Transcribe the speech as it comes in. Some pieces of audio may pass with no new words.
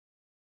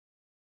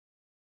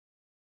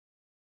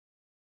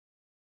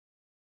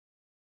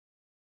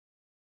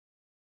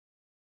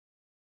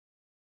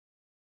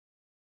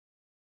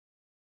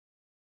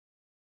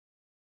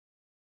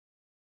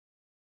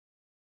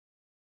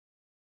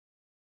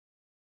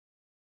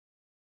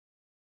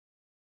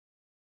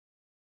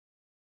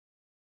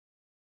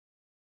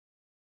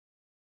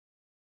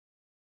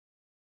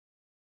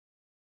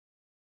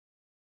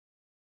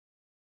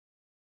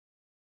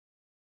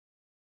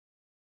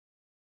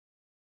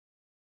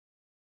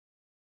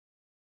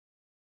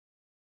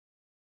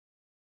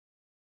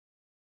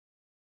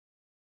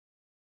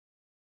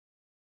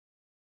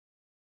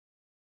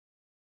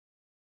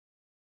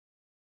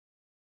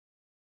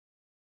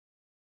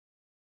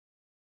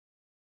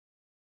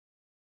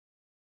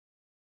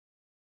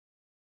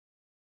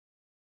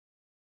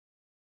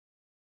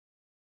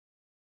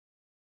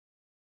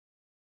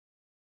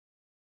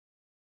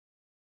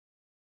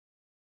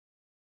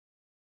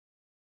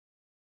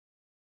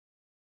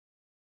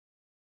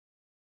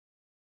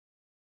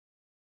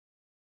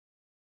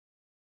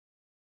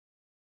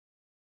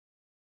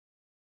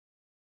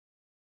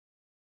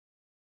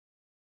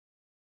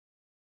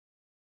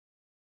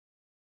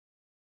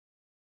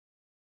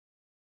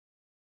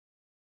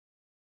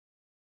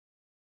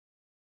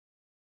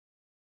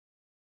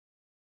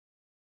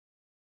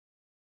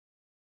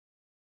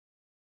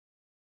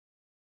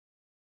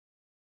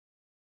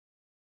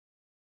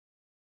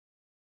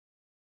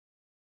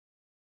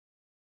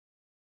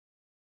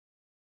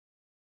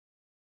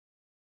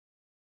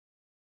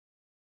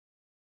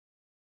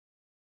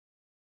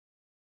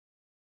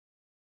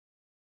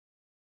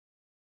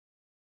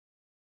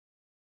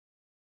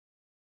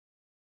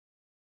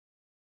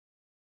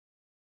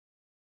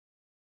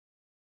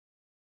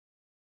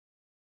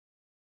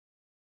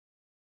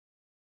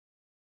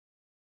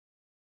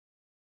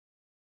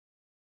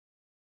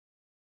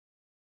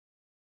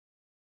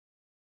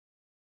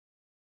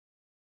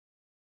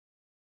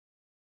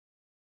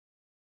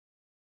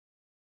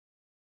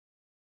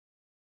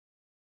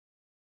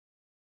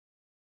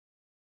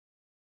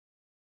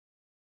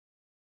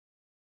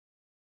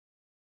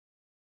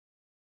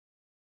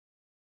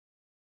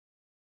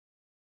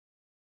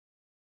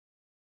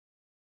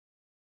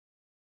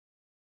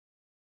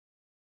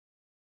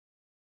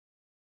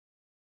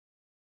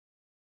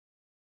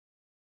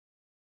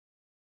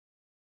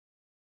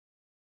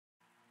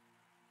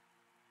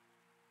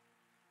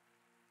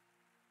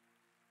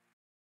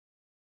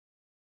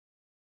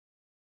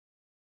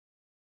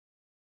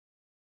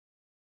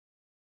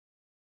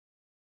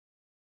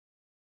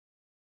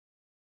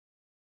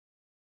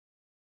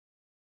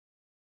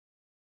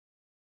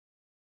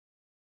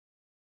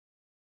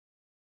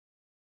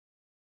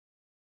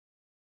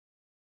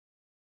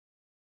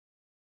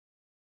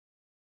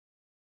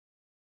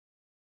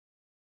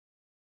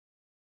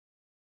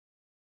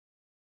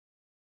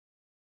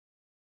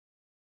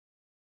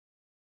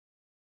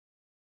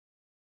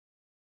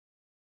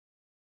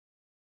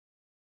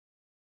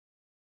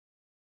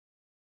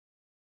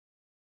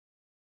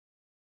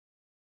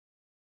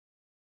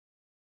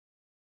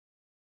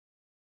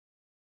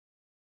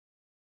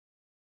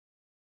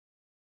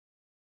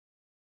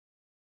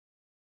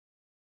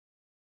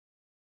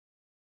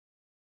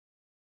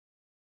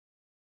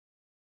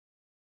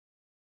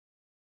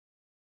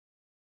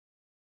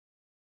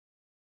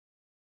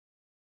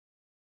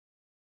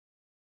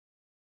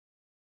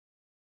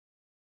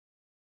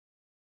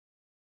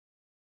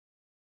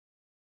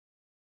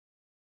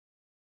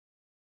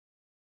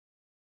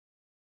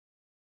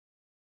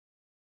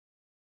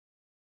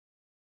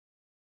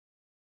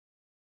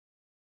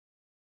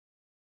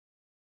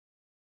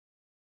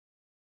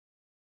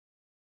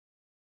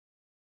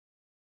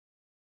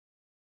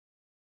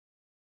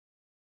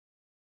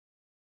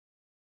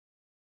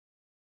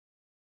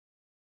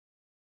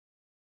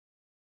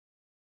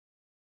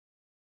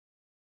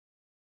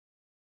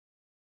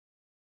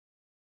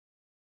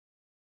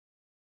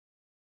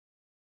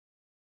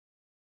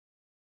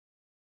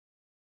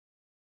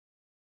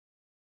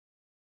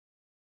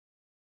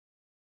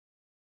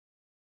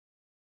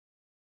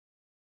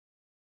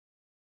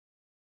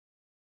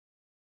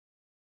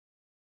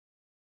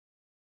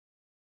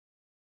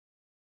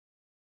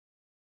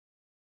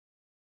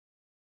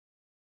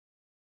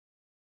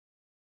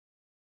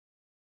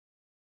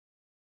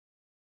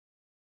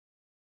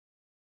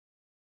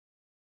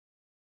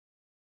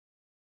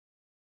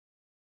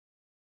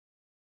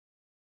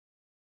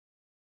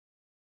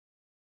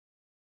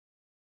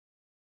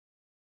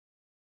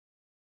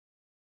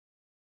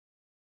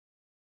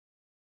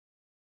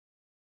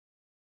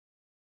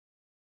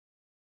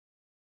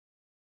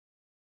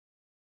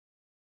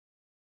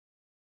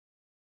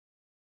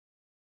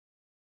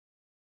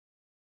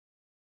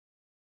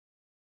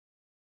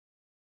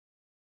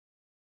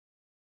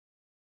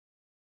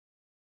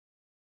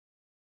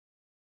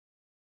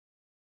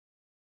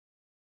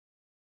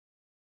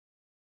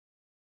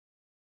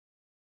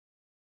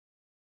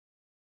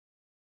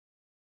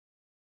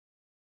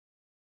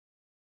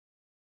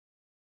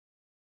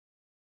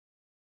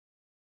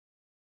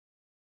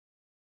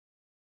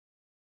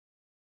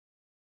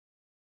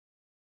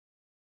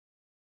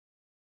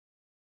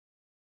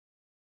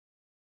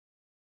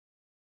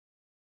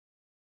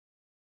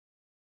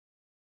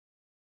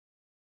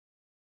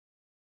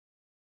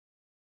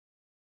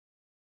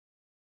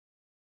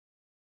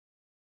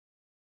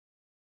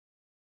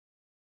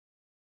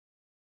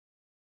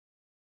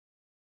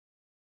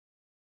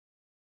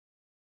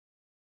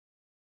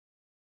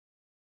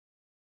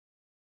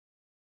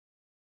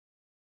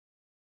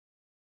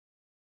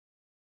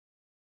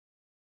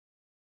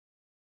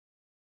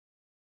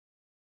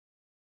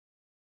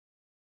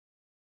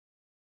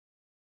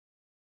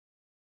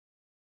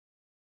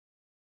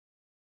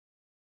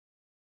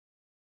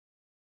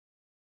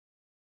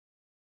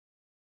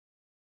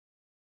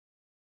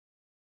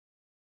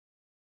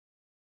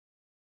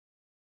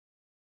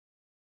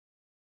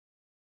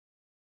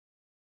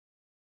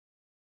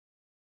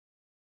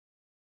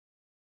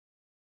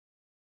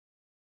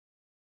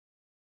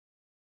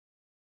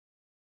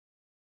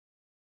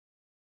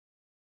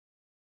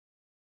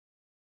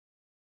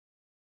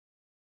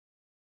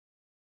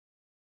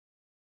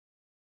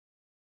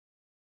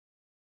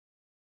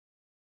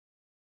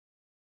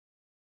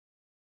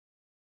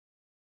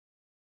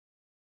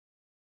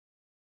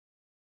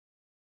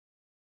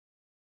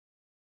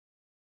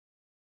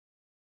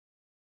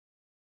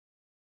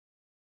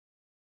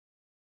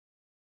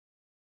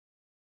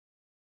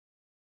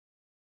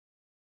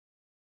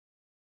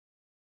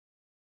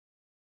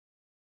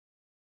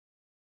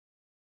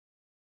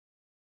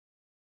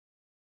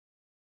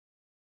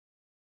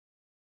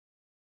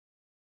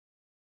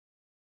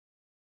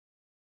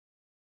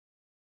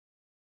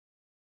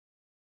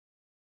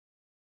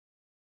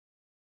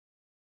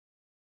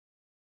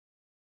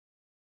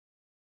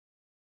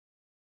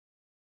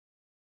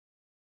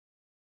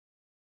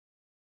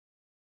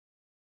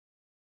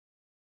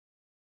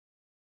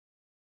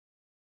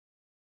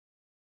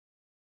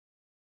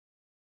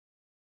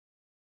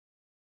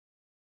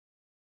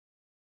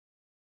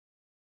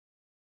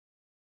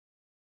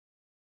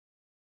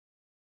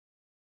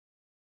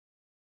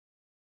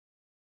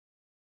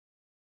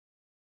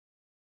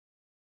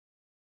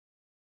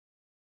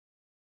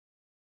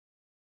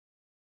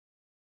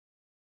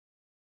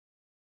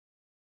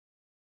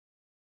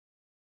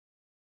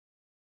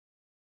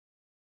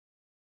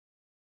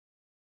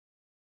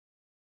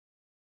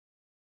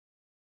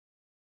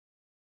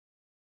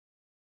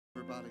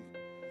everybody?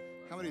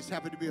 How many is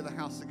happy to be in the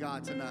house of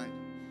God tonight?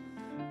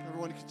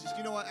 Everyone, just,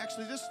 you know what?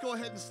 Actually, just go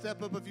ahead and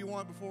step up if you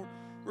want before.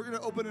 We're going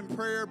to open in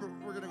prayer, but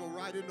we're going to go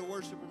right into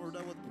worship when we're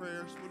done with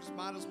prayer. So we just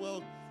might as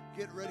well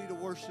get ready to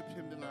worship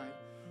Him tonight.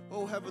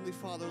 Oh, Heavenly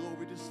Father, Lord,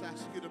 we just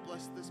ask you to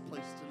bless this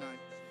place tonight.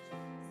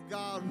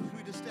 God,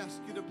 we just ask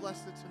you to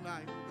bless it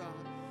tonight, oh God.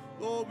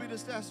 Lord, we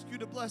just ask you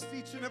to bless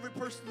each and every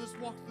person that's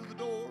walked through the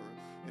door.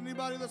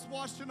 Anybody that's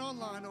watching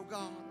online, oh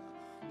God.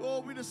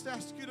 Lord, we just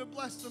ask you to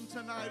bless them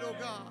tonight, oh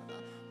God.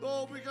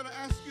 Lord, we're going to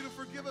ask you to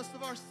forgive us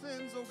of our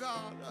sins, oh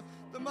God.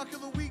 The muck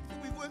of the week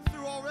that we went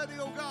through already,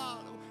 oh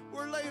God.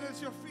 We're laying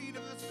at your feet.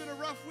 If it's been a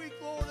rough week,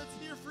 Lord,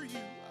 it's here for you.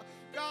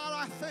 God,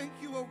 I thank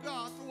you, oh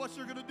God, for what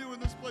you're going to do in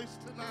this place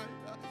tonight.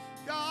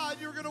 God,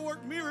 you're going to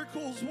work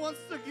miracles once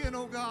again,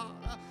 oh God.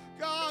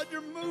 God,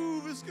 your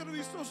move is going to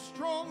be so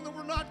strong that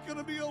we're not going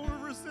to be able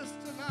to resist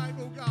tonight,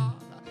 oh God.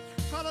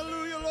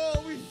 Hallelujah,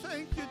 Lord, we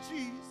thank you,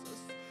 Jesus.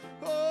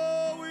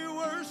 Oh, we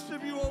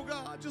worship you, oh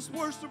God. Just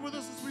worship with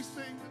us as we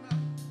sing tonight.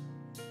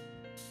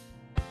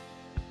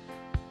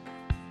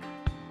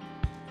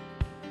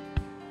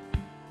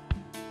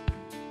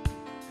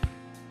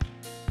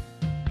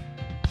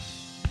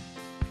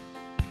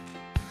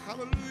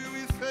 Hallelujah,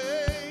 we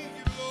thank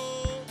you,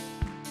 Lord.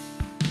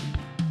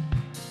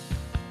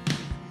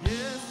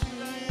 Yes,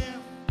 here I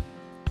am.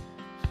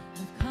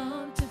 I've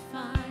come to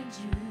find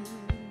you.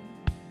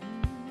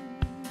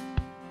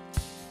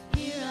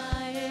 Here I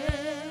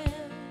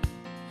am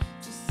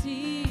to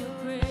see your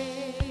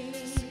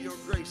grace. See your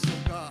grace, oh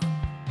God.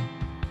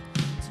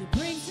 To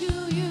bring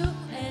to you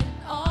an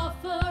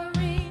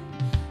offering.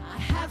 I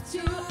have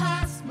to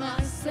ask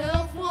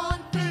myself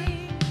one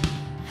thing.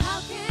 How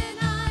can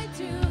I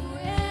do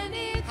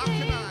anything How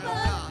can I, oh but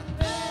God?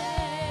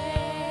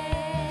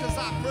 Because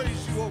I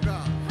praise you, oh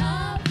God.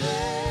 I praise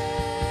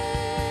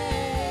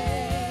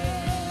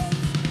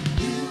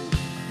you.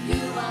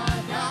 You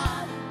are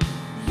God.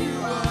 You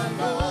are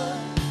Lord.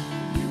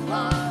 You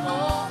are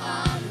all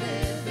I'm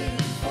living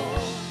for.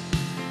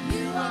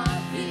 You are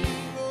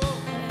King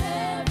of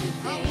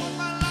everything. I want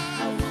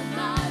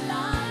my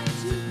life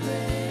to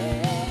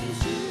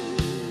praise you.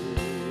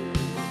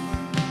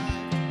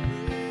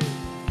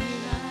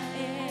 Here I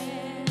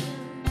am.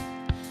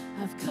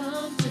 I've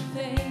come to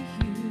thank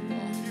you.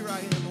 Here I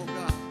am, oh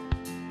God.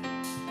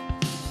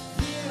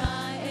 Here I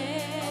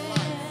am. My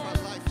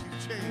life,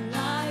 you've changed.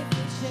 Life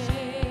will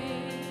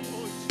change.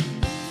 Oh,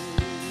 Jesus.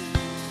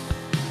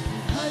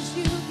 Because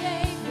you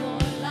gave your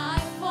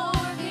life for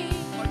me.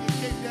 Oh, you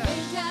came down.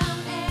 Lay down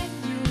and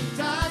you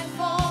died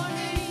for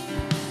me.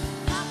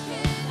 How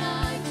can I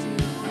do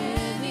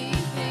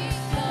anything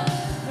but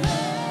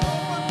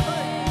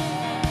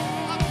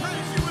praise? I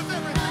praise you with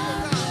everything, oh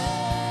God.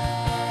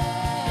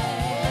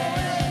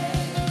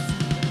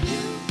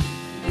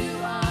 You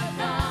are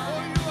God.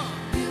 Oh, you are.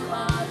 You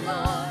are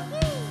Lord.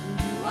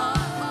 You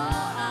are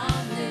all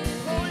I'm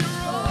living Oh, you're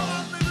all for.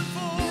 I'm living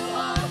for. You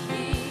are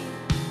King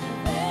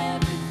of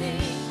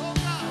everything. Oh, I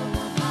God.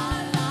 want my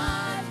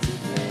life to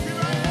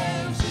Here I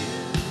am. praise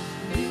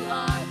you. You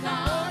are Oh,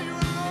 God. you are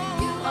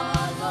Lord. You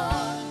are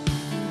Lord.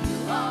 You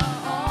are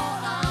all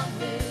I'm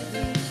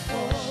living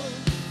for.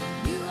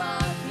 You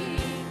are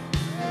King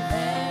of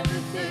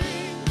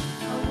everything.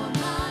 I want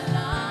my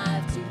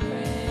life to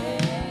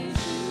praise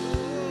you.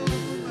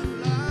 My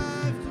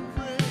life to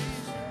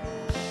praise you,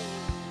 Lord.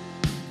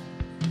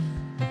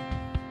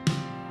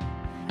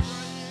 Here I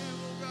am,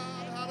 oh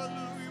God.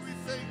 Hallelujah. We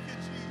thank you,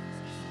 Jesus.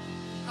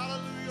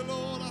 Hallelujah,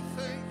 Lord. I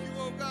thank you,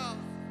 oh God.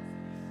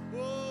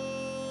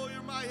 Oh,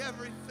 you're my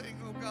everything,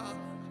 oh God.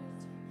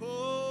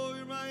 Oh,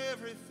 you're my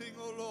everything,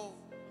 oh Lord.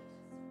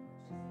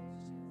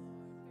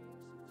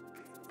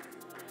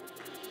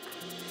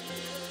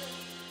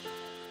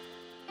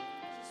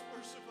 Just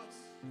worship us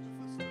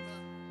with us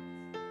tonight.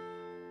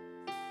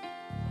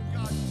 Oh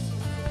God, you're so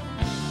good.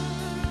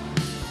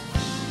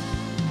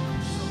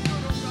 So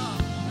good, oh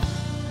God.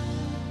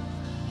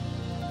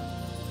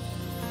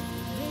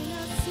 May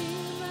not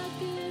seem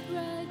like it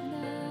right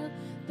now,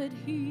 but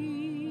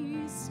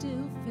He's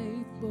still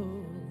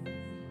faithful.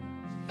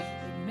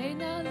 It may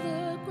not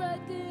look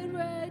like it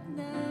right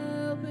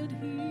now, but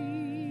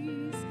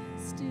He's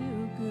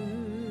still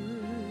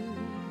good.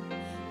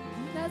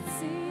 May not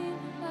seem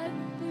like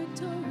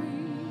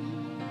victory,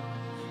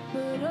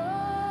 but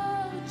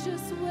oh,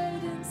 just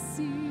wait and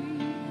see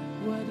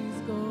what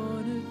He's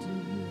gonna do.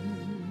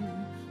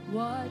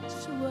 Watch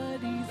what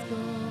He's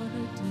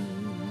gonna do.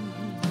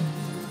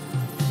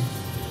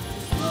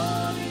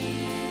 Glory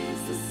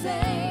is the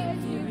same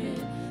here in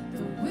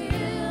the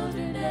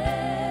wilderness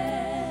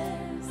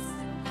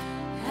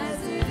as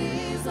it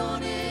is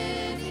on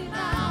any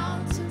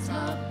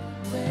mountaintop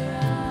where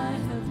I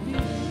have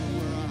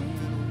been.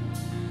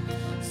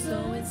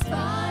 So in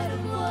spite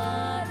of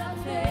what I'm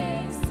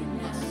facing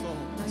now,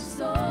 my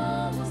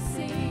soul will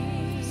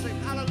sing. Say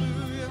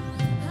hallelujah.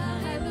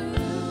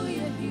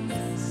 Hallelujah,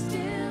 He's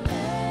still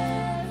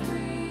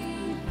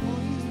everything. Oh,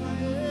 he's my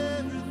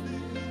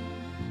everything.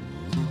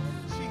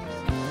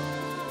 Jesus.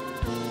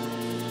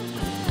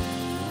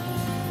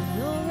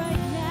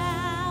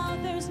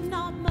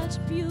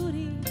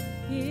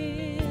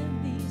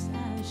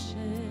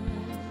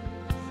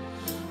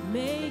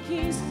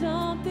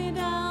 Something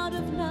out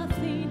of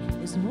nothing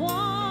is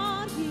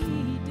what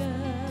he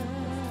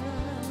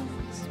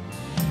does.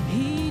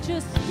 He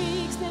just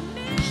speaks and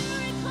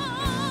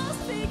miracles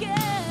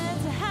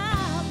begin to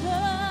happen.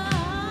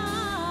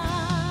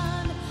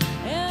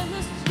 And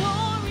the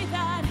story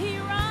that he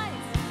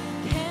writes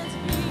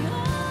can't be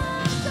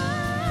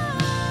undone.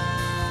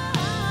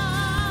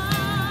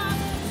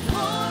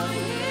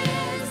 Glory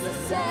is the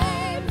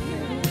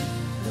Savior in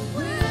the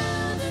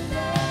wilderness,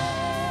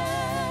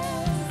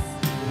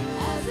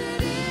 as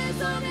it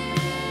is on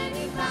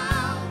any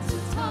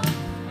mountaintop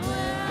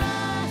where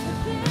I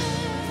have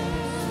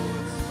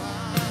been.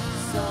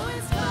 So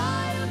in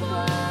spite of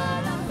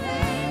what I'm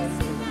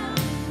facing now,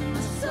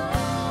 my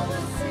soul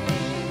will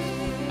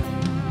sing.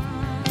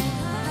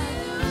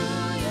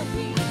 Hallelujah,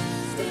 He's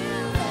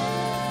still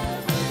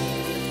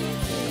everything.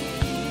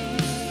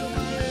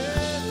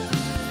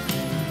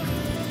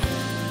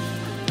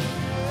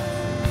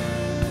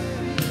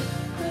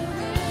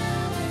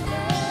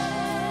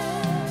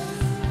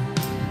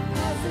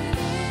 As it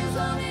is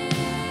on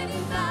any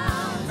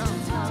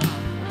mountaintop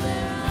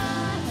where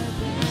I have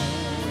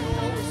been.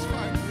 Always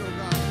find you, oh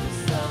God.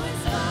 So in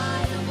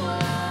spite of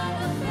what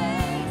I'm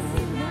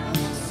facing now,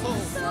 my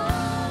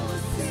soul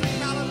will sing.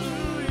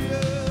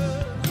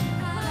 Hallelujah.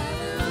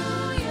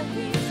 Hallelujah,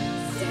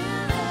 He's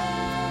still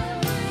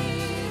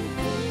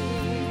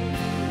everything.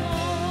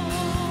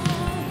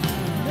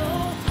 No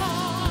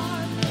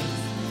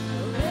heartaches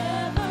will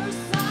ever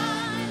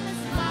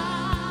silence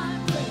my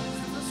praise.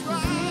 That's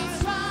He's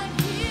right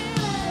here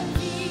where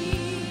He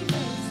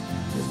is.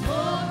 His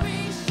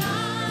glory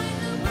shine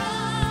the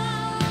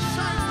brightest.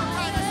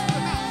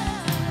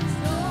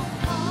 No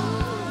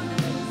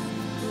heartaches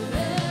will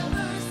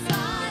ever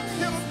silence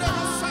He'll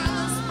never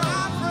silence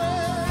my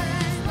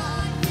praise.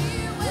 right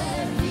here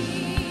where He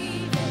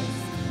is.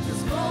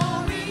 His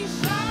glory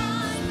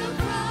shine the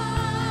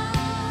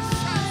brightest.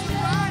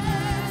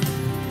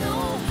 No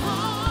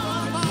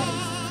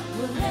heartaches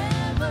will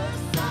ever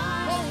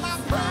Oh, my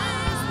silence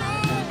praise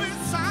won't be He's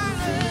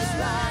silent.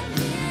 right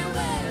here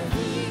where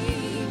He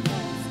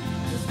is.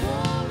 His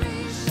glory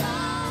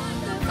shine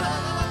the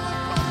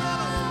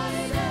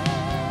brightest.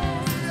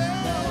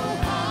 No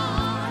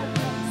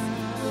heartaches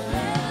will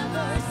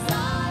ever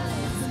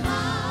silence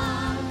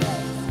my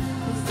praise.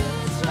 'Cause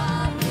it's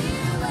right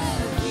here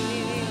where He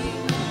is.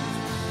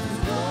 His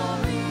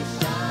glory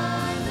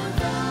shine the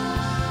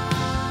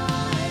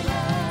brightest.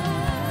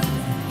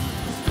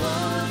 His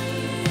glory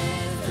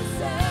is the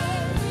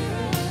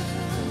Savior in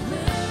the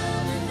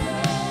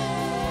wilderness,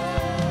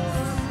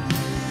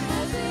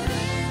 as it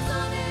is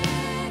on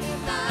any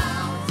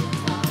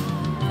mountaintop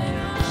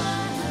where I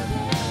have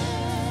been.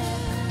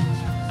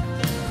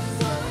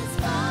 So in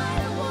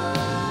spite of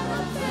what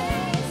I'm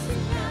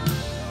facing now,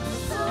 my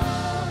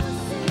soul will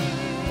sing.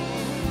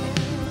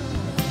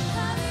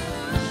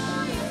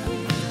 Hallelujah,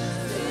 He's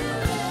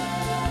still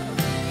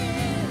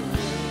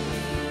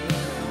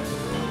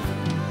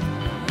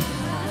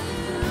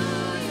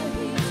Hallelujah,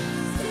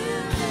 He's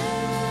still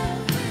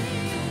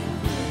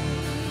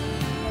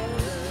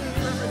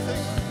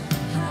Everything.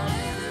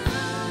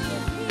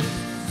 Hallelujah,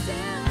 He's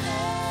still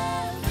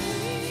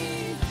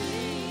everything.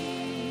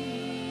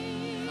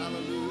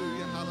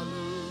 Hallelujah.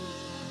 Hallelujah.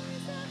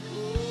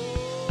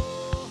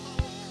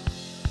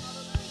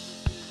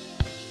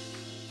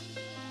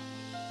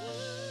 Oh,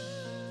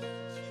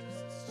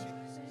 Jesus,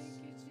 Jesus. Thank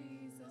you,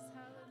 Jesus.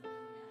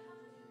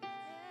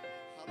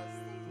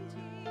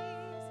 Hallelujah.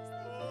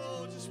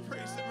 Oh, just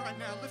praise Him right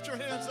now. Lift your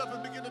hands up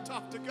and begin to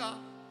talk to God.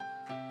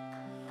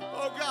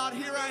 Oh God,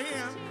 here I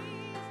am.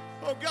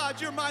 Oh God,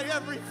 you're my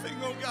everything,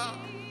 oh God.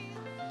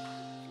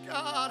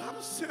 God, I'm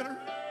a sinner.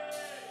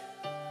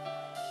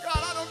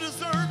 God, I don't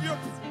deserve your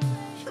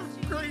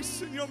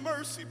grace and your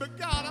mercy, but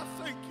God, I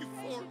thank you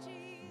for it.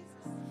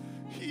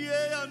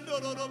 Yeah, no,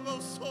 no, no, no,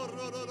 so,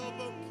 no, no, no,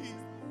 no, key.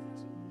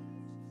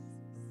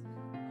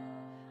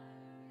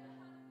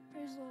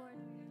 Praise the Lord.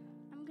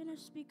 I'm going to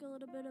speak a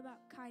little bit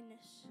about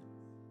kindness.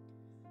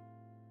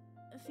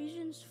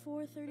 Ephesians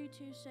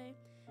 4:32 say,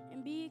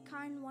 "And be ye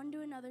kind one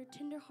to another,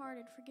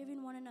 tender-hearted,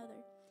 forgiving one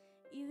another,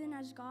 even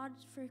as God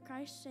for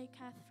Christ's sake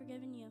hath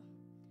forgiven you."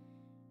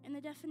 And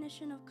the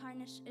definition of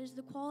kindness is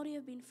the quality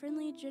of being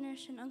friendly,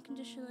 generous, and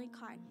unconditionally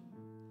kind.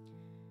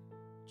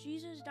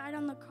 Jesus died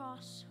on the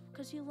cross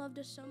because He loved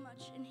us so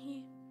much, and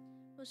He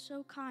was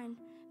so kind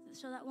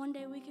so that one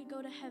day we could go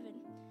to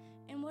heaven.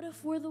 And what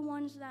if we're the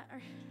ones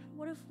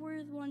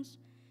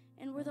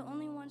and we're the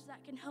only ones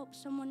that can help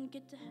someone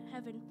get to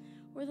heaven?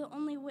 We're the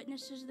only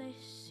witnesses they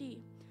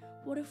see.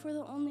 What if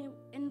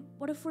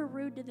we're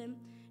rude to them,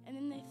 and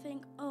then they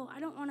think, "Oh, I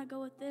don't want to go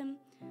with them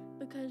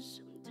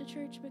to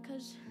church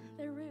because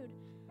they're rude."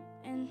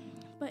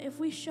 But if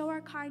we show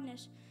our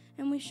kindness,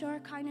 and we show our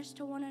kindness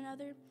to one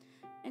another,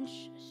 and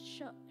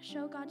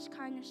show God's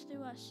kindness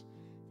through us,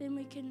 then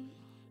we can,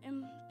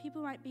 and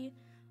people might be,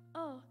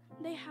 "Oh,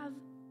 they have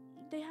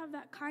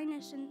that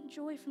kindness and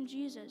joy from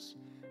Jesus.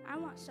 I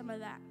want some of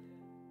that."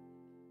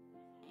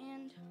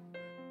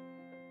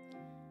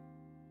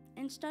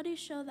 And studies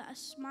show that a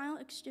smile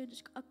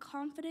exudes a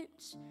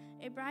confidence.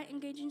 A bright,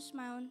 engaging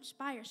smile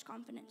inspires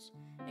confidence.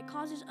 It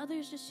causes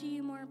others to see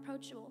you more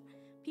approachable.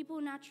 People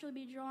will naturally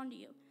be drawn to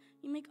you.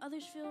 You make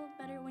others feel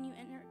better when you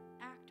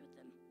interact with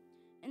them.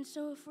 And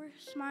so if we're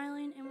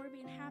smiling and we're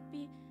being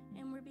happy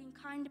and we're being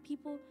kind to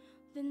people,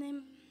 then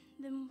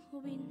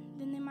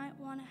they might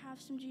want to have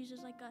some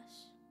Jesus like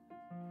us.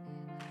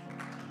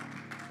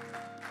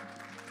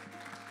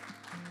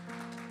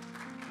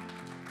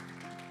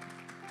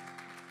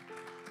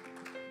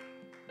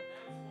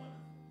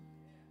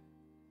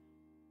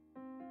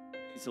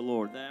 Praise the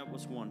Lord. That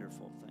was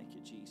wonderful. Thank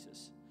you,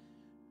 Jesus.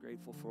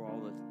 Grateful for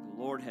all that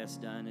the Lord has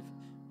done. If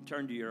you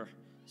turn to your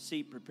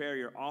seat, prepare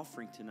your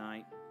offering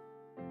tonight.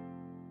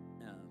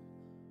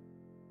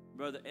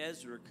 Brother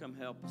Ezra, come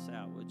help us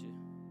out, would you?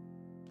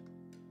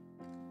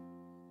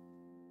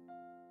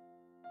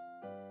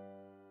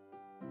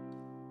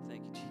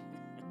 Thank you,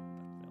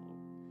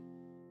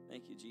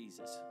 Thank you,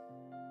 Jesus.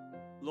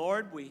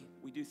 Lord, we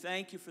do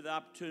thank you for the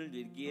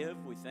opportunity to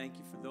give. We thank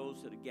you for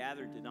those that are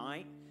gathered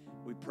tonight.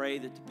 We pray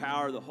that the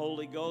power of the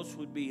Holy Ghost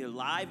would be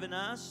alive in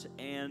us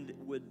and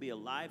would be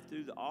alive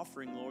through the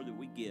offering, Lord, that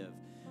we give.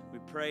 We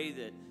pray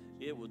that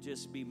it will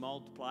just be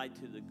multiplied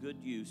to the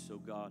good use, oh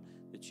God,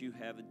 that you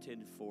have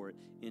intended for it.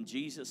 In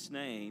Jesus'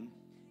 name,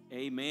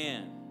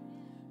 amen.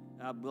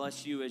 God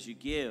bless you as you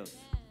give.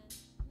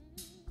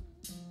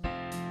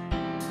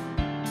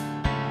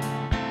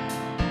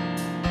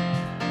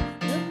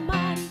 The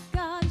mighty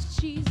God is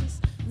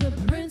Jesus, the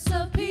Prince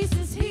of Peace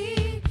is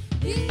He,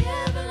 the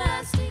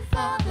everlasting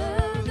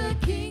Father, the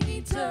King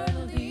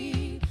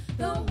eternally,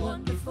 the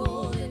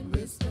wonderful in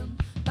wisdom,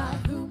 by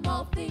whom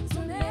all things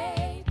were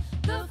made.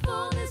 The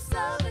fullness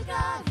of the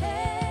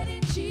Godhead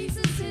in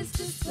Jesus is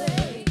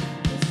displayed.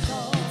 It's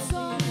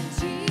all in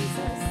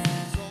Jesus.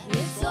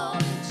 It's all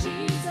in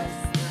Jesus.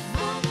 The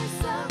fullness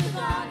of the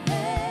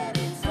Godhead.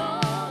 It's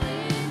all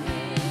in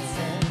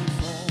Him.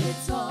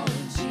 It's all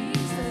in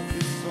Jesus.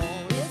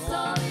 It's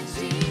all in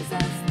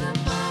Jesus. The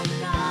mighty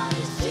God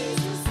is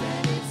Jesus,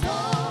 and it's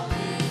all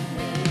in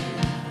Him.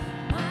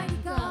 Mighty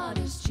God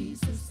is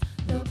Jesus.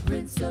 The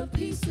Prince of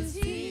Peace is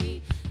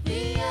He.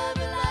 The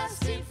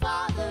everlasting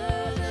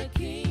Father, the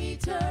King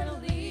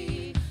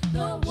eternally,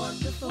 the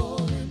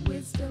wonderful in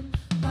wisdom,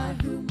 by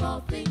whom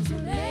all things were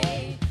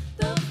made.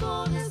 The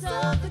fullness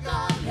of the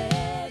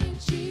Godhead in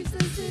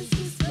Jesus is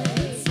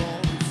displayed.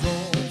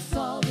 It's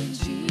all in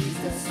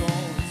Jesus.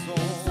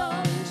 It's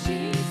all in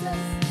Jesus.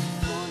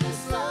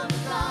 Fullness of the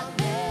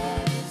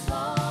Godhead. It's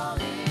all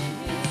in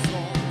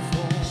Him.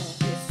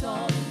 It's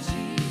all in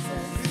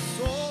Jesus.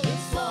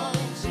 It's all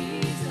in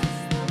Jesus.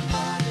 The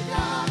mighty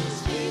God is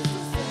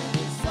Jesus, and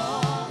it's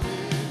all in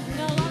Him. You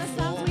know, a lot of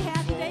songs we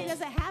have today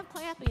doesn't have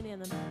clapping in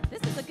them.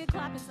 This is a good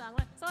clapping song.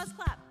 So let's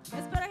clap.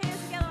 Let's put our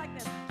hands together like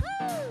this.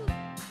 Woo!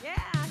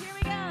 Yeah, here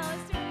we go.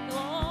 Let's do it.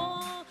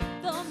 Oh,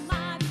 The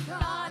mighty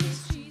God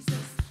is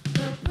Jesus,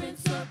 the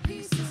Prince of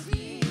Peace is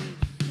He,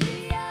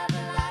 the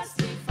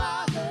everlasting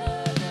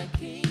Father, the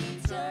King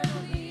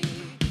eternally,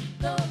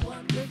 the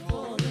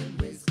wonderful in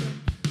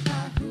wisdom,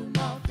 by whom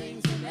all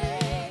things are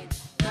made.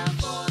 The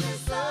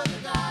fullness of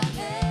the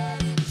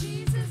Godhead in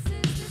Jesus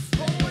is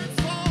displayed. It's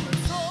all in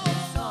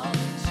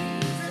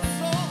Jesus.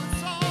 It's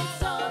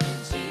all in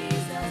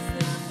Jesus.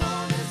 The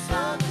fullness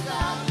of the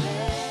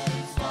Godhead.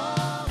 It's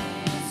all in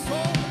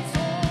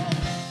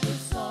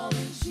It's all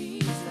in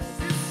Jesus.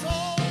 It's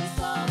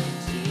all in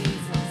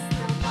Jesus.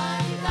 The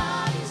mighty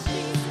God is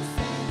Jesus,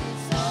 and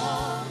it's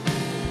all in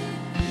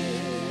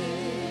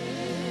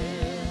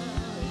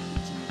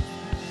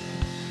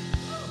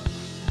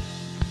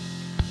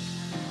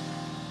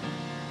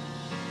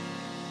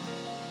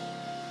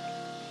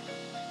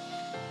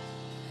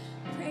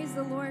Praise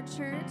the Lord,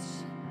 church.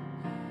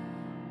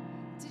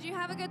 Did you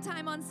have a good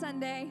time on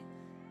Sunday?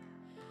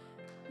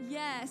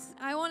 Yes,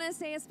 I want to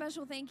say a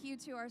special thank you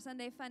to our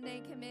Sunday Fun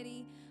Day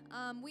committee.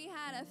 We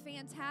had a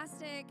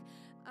fantastic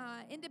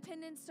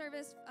independence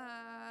service.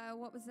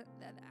 What was it?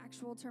 The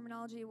actual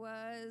terminology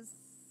was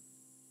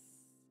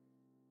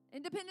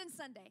Independence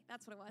Sunday.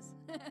 That's what it was.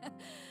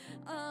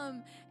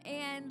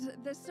 And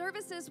the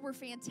services were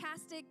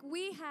fantastic.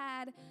 We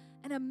had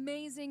an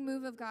amazing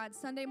move of God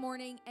Sunday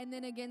morning and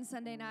then again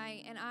Sunday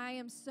night. And I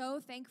am so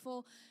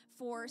thankful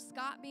for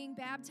Scott being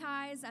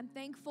baptized. I'm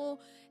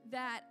thankful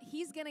that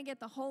he's going to get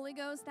the Holy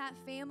Ghost. That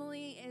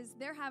family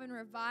they're having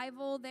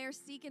revival. They're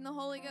seeking the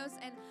Holy Ghost.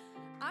 And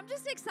I'm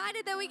just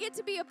excited that we get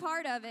to be a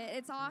part of it.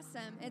 It's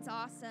awesome. It's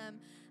awesome.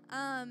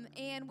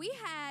 And we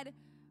had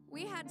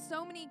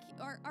so many,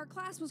 our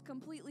class was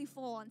completely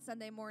full on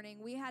Sunday morning.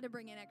 We had to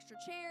bring in extra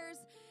chairs,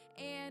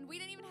 and we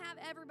didn't even have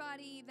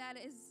everybody that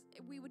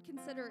we would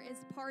consider as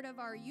part of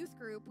our youth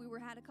group. We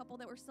had a couple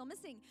that were still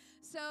missing.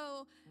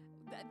 So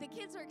the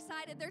kids are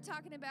excited. They're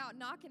talking about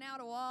knocking out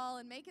a wall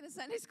and making the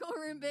Sunday school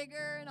room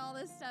bigger and all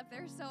this stuff.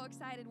 They're so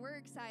excited. We're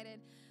excited.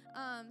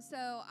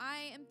 So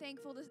I am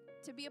thankful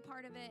to be a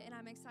part of it, and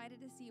I'm excited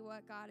to see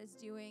what God is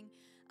doing.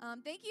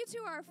 Thank you to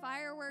our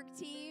firework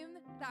team.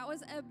 That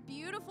was a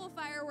beautiful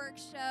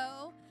fireworks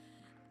show.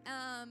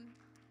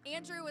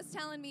 Andrew was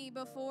telling me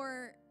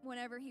before,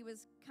 whenever he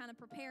was kind of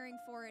preparing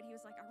for it, he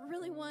was like, I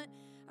really want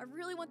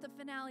the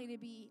finale to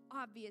be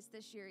obvious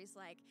this year. He's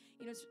like,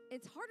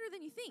 it's harder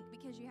than you think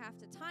because you have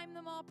to time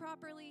them all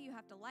properly. You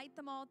have to light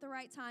them all at the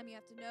right time. You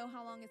have to know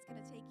how long it's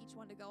going to take each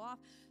one to go off.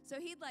 So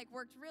he'd like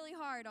worked really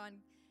hard on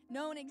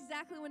knowing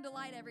exactly when to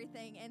light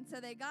everything. And so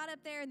they got up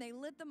there and they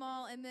lit them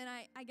all. And then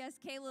I guess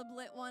Caleb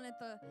lit one at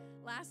the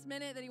last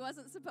minute that he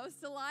wasn't supposed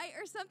to light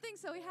or something.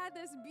 So we had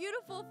this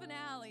beautiful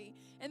finale.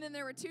 And then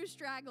there were 2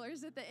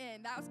 stragglers at the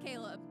end. That was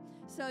Caleb.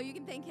 So you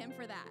can thank him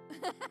for that.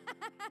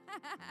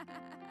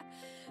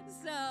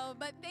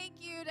 But thank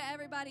you to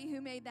everybody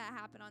who made that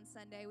happen on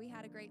Sunday. We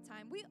had a great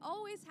time. We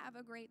always have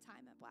a great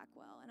time at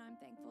Blackwell, and I'm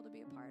thankful to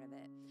be a part of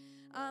it.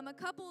 A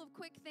couple of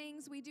quick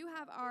things. We do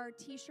have our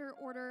t-shirt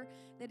order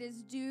that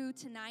is due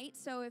tonight.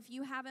 So if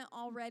you haven't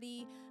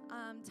already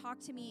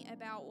talked to me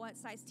about what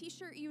size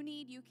t-shirt you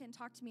need, you can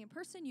talk to me in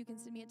person. You can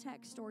send me a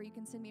text, or you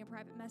can send me a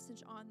private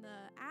message on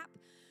the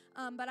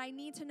app. But I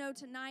need to know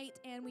tonight,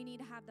 and we need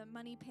to have the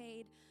money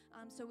paid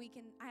so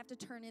I have to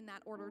turn in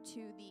that order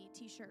to the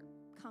t-shirt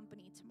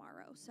company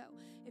tomorrow. So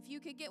if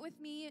you could get with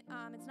me,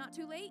 it's not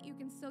too late. You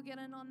can still get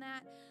in on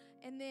that.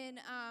 And then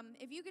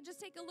if you could just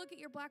take a look at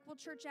your Blackwell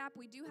Church app.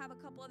 We do have a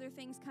couple other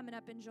things coming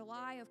up in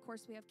July. Of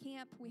course, we have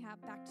camp. We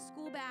have back to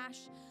school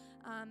bash.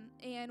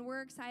 And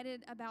we're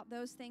excited about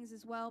those things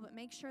as well. But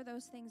make sure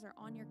those things are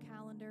on your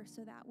calendar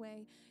so that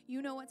way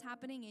you know what's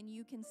happening and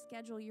you can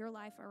schedule your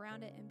life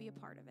around it and be a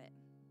part of it.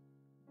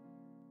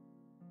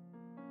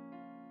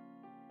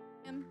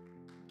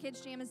 Kids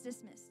Jam is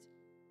dismissed.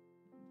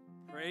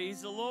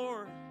 Praise the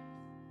Lord.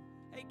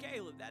 Hey,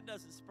 Caleb, that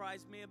doesn't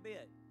surprise me a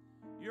bit.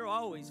 You're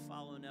always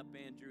following up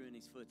Andrew in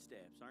his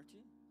footsteps, aren't you?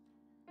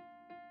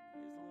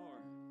 Praise the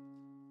Lord.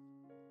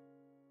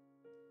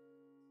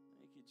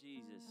 Thank you,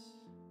 Jesus.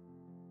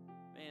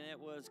 Man, that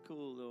was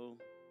cool, though.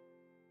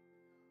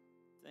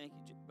 Thank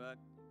you, Buck.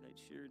 That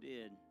sure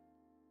did.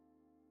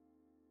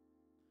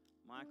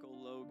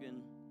 Michael,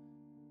 Logan,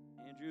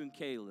 Andrew, and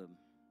Caleb.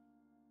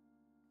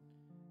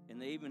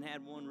 And they even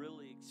had one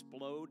really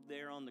explode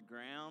there on the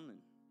ground.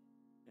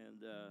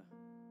 And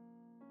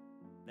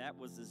that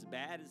was as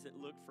bad as it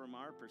looked from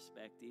our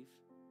perspective.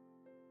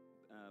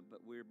 But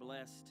we're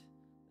blessed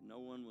that no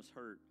one was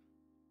hurt.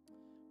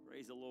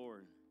 Praise the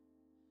Lord.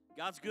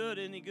 God's good,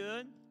 isn't he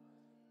good?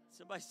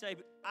 Somebody say,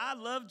 I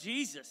love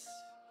Jesus.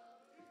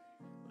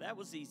 Well, that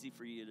was easy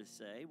for you to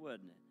say,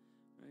 wasn't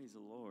it? Praise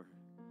the Lord.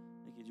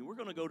 Thank you. We're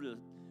going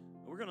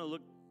to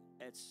look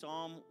at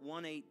Psalm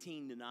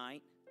 118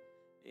 tonight.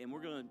 And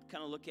we're going to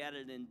kind of look at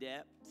it in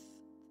depth.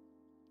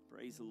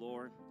 Praise the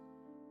Lord.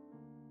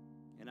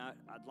 And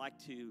I'd like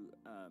to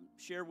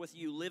share with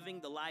you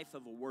living the life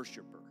of a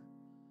worshiper.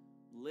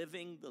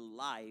 Living the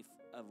life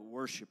of a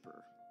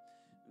worshiper.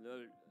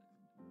 There's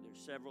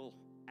several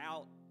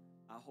out.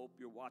 I hope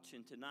you're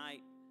watching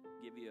tonight.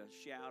 Give you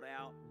a shout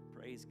out.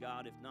 Praise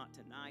God. If not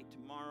tonight,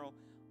 tomorrow.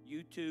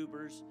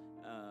 YouTubers,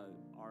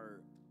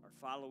 our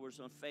followers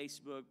on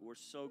Facebook, we're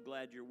so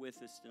glad you're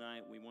with us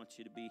tonight. We want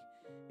you to be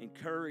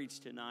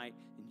encouraged tonight.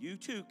 And you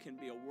too can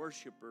be a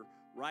worshiper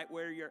right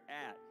where you're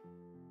at.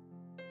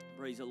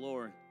 Praise the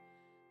Lord.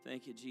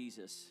 Thank you,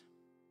 Jesus.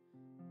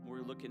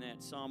 We're looking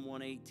at Psalm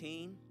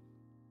 118.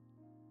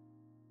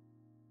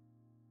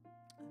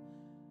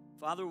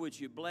 Father, would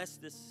you bless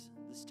this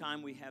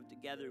time we have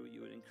together?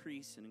 You would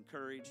increase and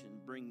encourage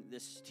and bring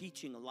this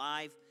teaching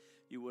alive.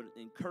 You would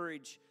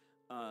encourage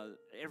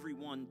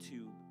everyone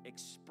to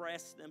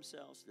express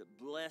themselves, to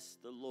bless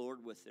the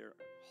Lord with their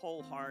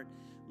whole heart.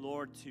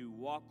 Lord, to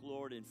walk,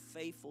 Lord, in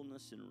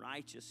faithfulness and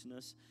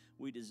righteousness.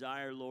 We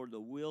desire, Lord, the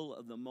will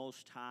of the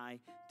Most High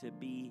to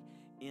be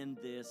in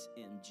this.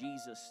 In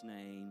Jesus'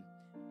 name,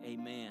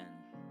 amen.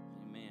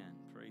 Amen.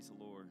 Praise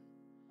the Lord.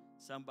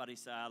 Somebody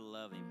say, I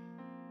love him.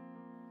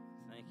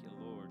 Thank you,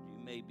 Lord.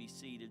 You may be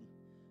seated.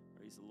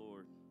 Praise the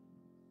Lord.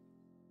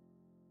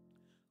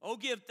 Oh,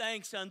 give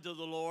thanks unto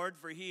the Lord,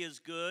 for he is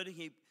good,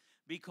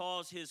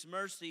 because his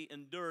mercy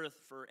endureth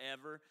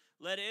forever.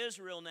 Let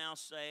Israel now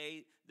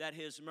say that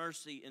his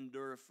mercy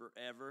endureth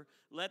forever.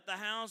 Let the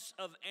house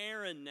of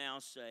Aaron now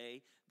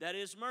say that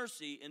his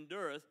mercy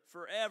endureth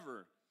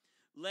forever.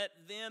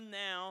 Let them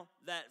now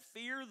that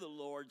fear the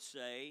Lord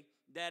say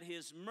that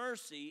his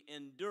mercy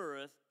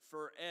endureth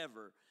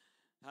forever.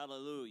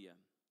 Hallelujah.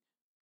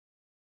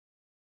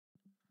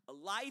 A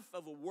life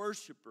of a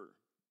worshiper.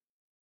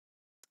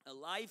 A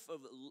life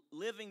of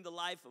living the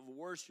life of a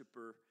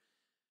worshiper.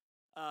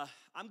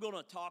 I'm going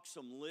to talk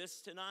some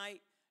lists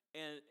tonight,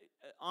 and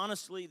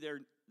honestly,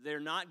 they're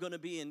not going to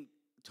be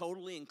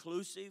totally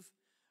inclusive.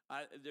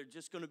 They're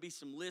just going to be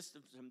some lists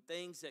of some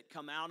things that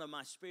come out of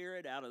my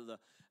spirit, out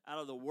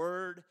of the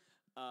Word.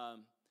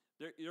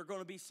 There are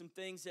going to be some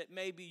things that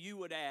maybe you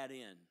would add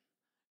in,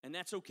 and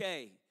that's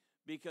okay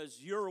because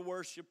you're a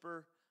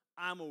worshiper.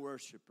 I'm a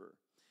worshiper,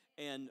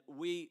 and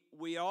we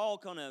all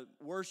going to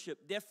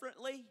worship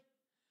differently.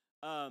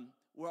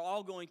 We're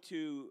all going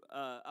to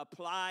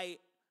apply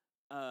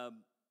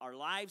our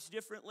lives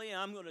differently.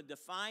 I'm going to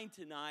define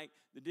tonight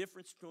the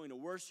difference between a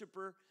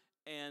worshiper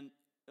and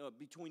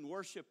between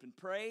worship and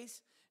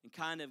praise, and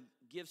kind of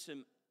give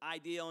some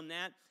idea on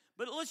that.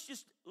 But let's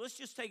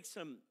just take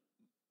some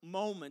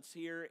moments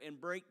here and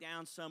break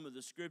down some of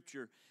the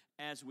scripture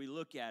as we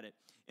look at it.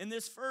 In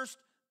this first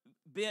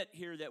bit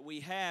here that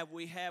we have,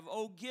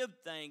 oh, give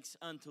thanks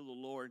unto the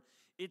Lord.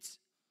 It's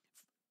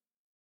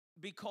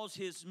because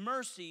his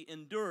mercy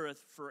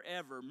endureth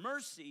forever.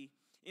 Mercy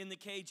in the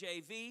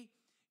KJV,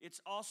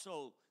 it's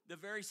also the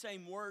very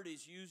same word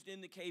is used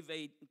in the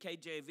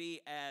KJV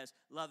as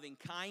loving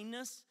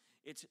kindness.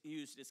 It's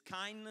used as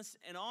kindness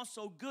and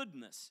also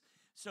goodness.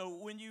 So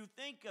when you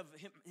think of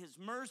his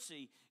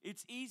mercy,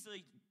 it's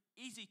easy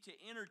to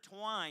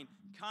intertwine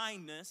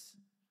kindness.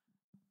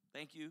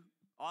 Thank you.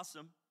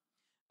 Awesome.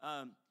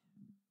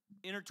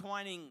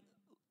 Intertwining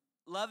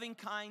loving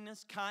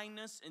kindness,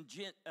 and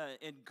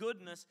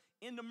goodness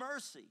into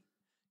mercy.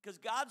 Because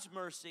God's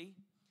mercy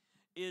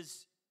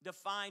is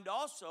defined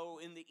also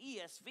in the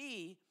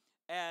ESV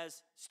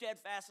as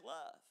steadfast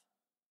love.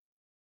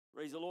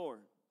 Praise the Lord.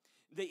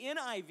 The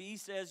NIV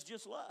says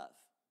just love.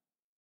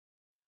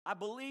 I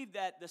believe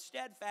that the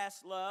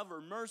steadfast love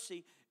or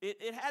mercy,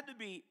 it had to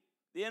be,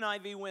 the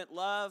NIV went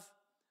love.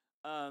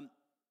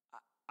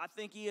 I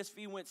think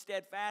ESV went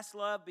steadfast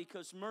love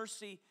because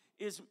mercy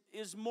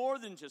is more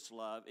than just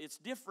love. It's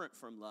different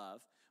from love.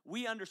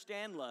 We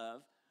understand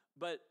love,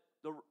 but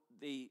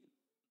the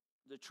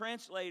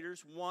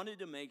translators wanted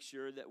to make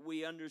sure that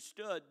we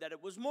understood that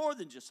it was more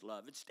than just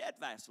love. It's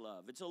steadfast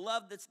love. It's a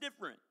love that's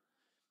different.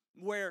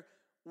 Where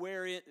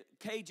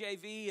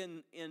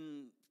KJV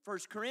in 1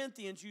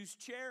 Corinthians use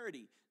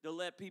charity to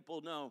let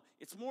people know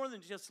it's more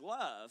than just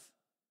love.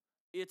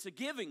 It's a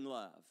giving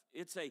love.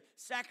 It's a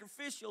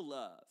sacrificial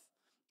love.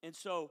 And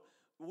so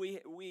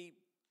we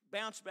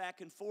bounce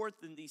back and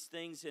forth in these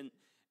things, and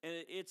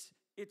it's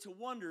a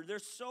wonder.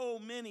 There's so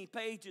many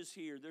pages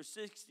here. There's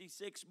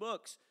 66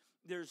 books.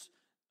 There's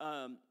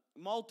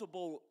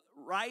multiple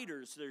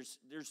writers.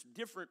 There's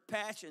different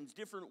passions,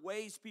 different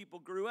ways people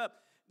grew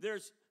up.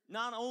 There's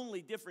not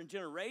only different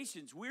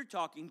generations, we're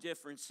talking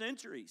different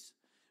centuries.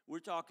 We're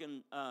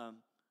talking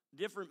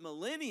different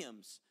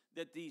millenniums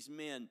that these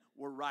men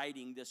were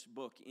writing this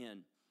book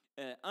in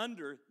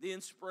under the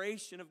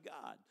inspiration of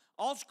God.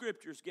 All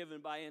scripture is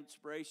given by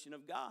inspiration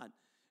of God,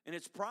 and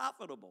it's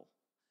profitable.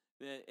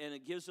 And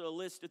it gives a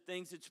list of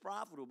things that's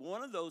profitable.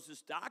 One of those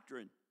is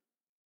doctrine.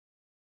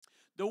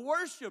 The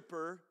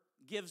worshiper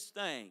gives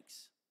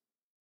thanks.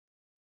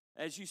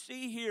 As you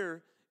see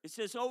here, it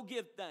says, oh,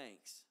 give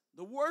thanks.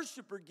 The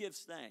worshiper gives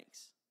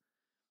thanks.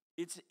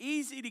 It's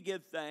easy to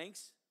give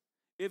thanks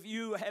if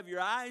you have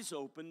your eyes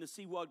open to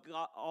see what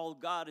all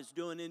God is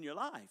doing in your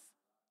life.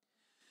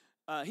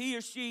 He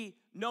or she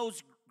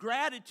knows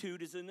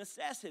gratitude is a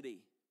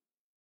necessity.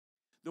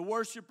 The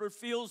worshiper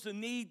feels the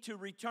need to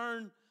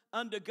return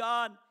unto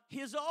God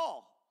his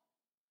all.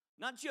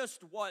 Not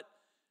just what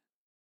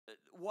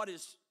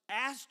is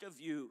asked of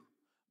you,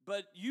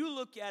 but you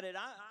look at it,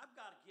 I've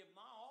got to give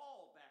my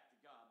all back to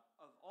God.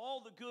 Of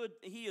all the good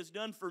he has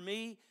done for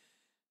me,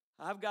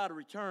 I've got to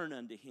return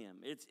unto him.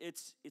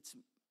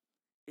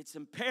 It's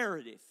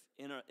imperative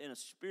in a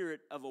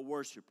spirit of a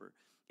worshiper.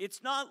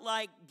 It's not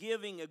like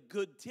giving a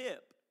good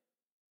tip.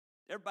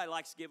 Everybody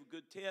likes to give a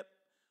good tip.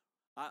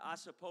 I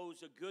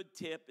suppose a good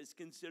tip is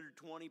considered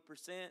 20%.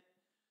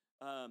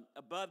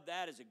 Above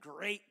that is a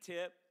great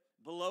tip.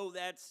 Below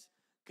that's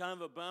kind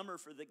of a bummer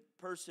for the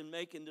person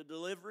making the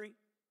delivery,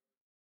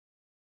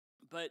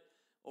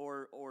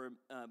 or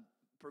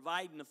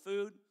providing the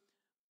food.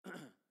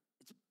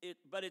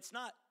 But it's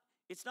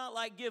not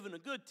like giving a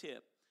good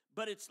tip.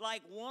 But it's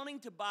like wanting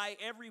to buy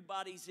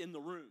everybody's in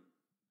the room.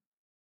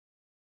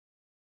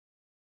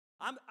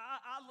 I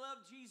love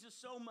Jesus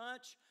so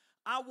much.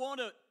 I want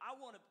to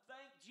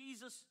thank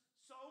Jesus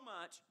so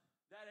much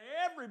that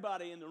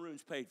everybody in the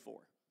room's paid for.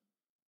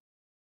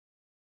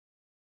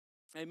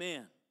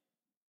 Amen.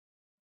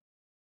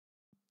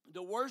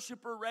 The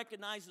worshiper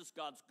recognizes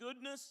God's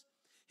goodness,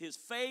 his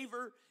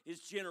favor, his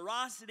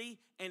generosity,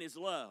 and his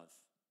love.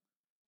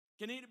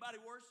 Can anybody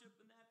worship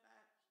in that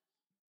fact?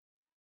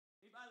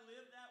 Anybody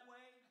live that way?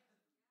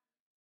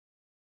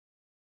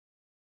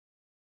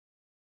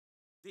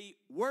 The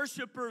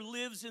worshiper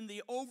lives in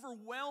the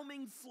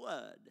overwhelming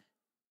flood.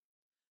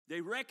 They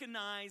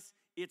recognize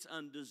it's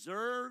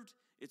undeserved,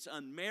 it's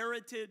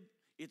unmerited,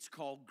 it's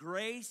called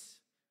grace,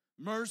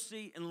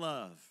 mercy, and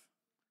love.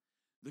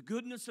 The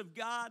goodness of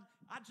God,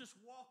 I just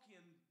walk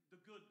in the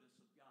goodness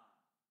of God.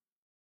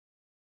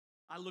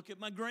 I look at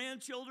my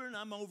grandchildren,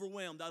 I'm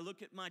overwhelmed. I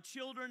look at my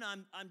children,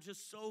 I'm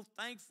just so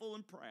thankful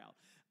and proud.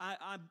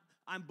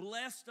 I'm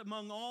blessed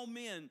among all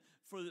men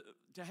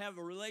to have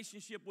a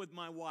relationship with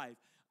my wife.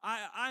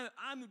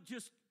 I'm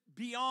just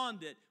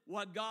beyond it,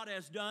 what God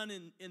has done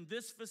in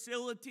this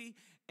facility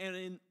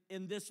and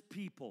in this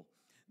people.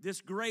 This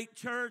great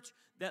church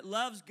that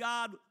loves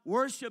God,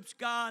 worships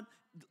God,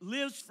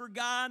 lives for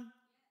God.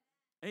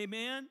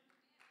 Amen.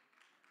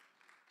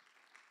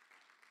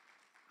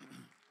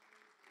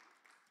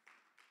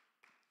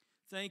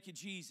 Thank you,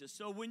 Jesus.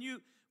 So when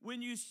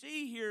you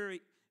see here,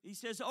 he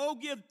says, oh,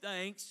 give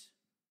thanks.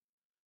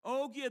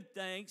 Oh, give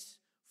thanks,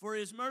 for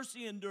his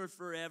mercy endureth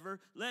forever.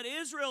 Let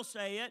Israel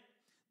say it.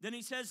 Then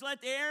he says,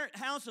 let the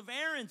house of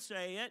Aaron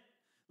say it.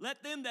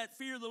 Let them that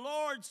fear the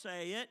Lord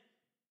say it.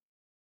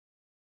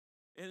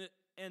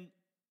 And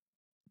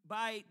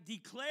by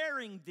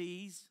declaring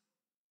these,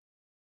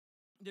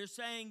 they're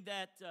saying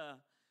that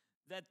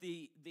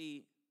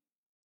the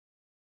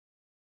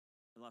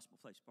I lost my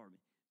place, pardon me.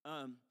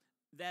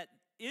 That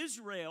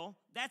Israel,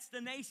 that's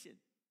the nation.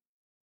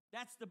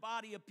 That's the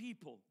body of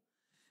people.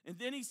 And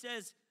then he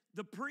says,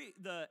 the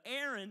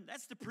Aaron,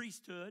 that's the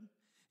priesthood.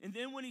 And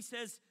then when he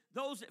says,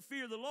 those that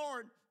fear the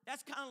Lord,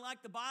 that's kind of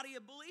like the body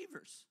of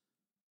believers.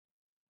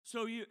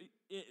 So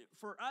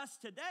for us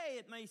today,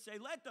 it may say,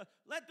 let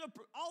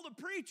all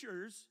the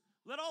preachers,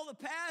 let all the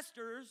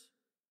pastors,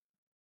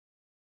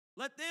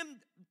 let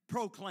them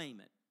proclaim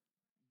it,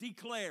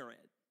 declare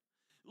it.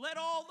 Let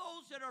all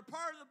those that are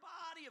part of the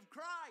body of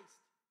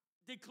Christ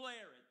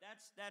declare it.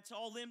 That's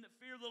all them that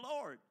fear the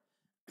Lord.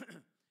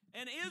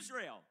 And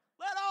Israel,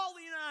 let all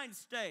the United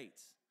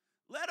States,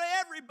 let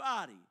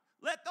everybody,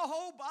 let the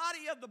whole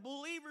body of the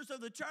believers of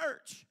the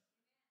church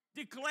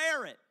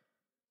declare it.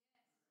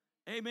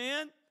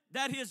 Amen.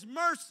 That his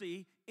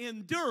mercy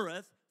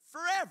endureth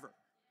forever.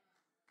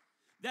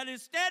 That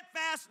his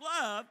steadfast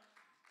love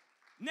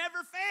never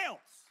fails.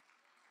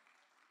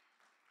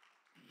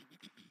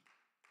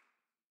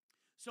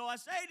 So I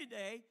say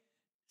today,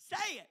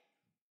 say it.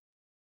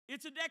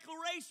 It's a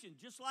declaration,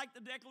 just like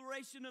the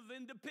Declaration of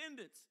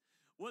Independence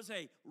was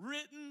a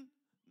written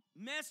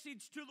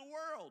message to the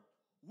world.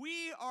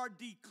 We are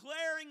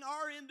declaring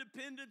our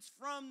independence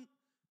from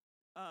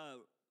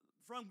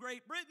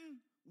Great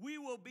Britain. We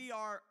will be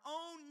our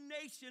own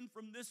nation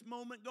from this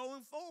moment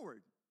going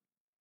forward.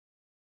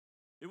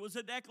 It was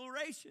a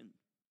declaration.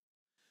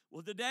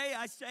 Well, today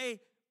I say,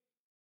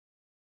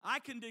 I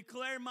can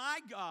declare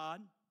my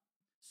God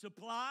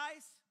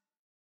supplies,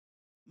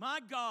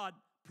 my God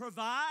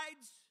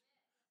provides,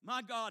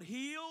 my God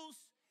heals,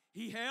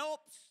 he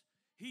helps,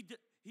 he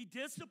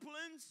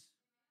disciplines,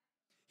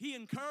 he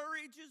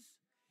encourages,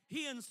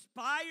 he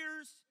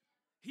inspires,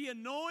 he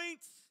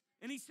anoints,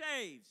 and he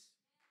saves.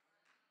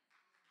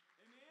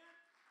 Amen?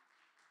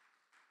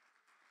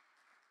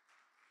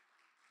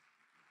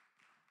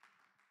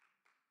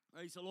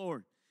 Praise the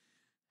Lord.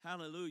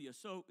 Hallelujah.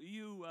 So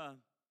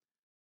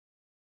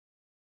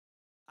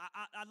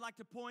I'd like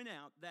to point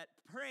out that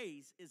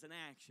praise is an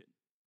action,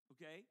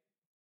 okay?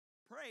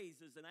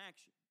 Praise is an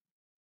action.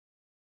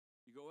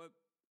 You go up,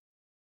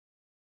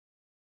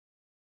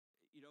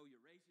 you're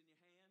raising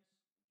your hands,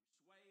 you're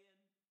swaying,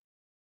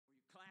 or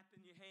you're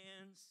clapping your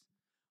hands,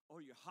 or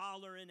you're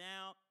hollering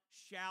out,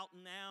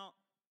 shouting out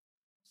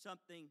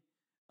something.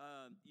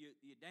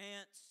 You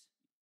dance,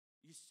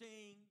 you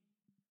sing,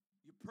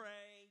 you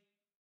pray,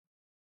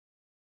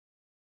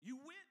 you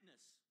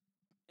witness.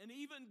 And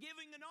even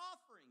giving an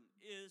offering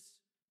is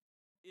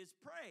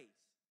praise.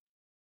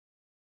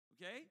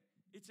 Okay?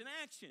 It's an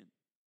action.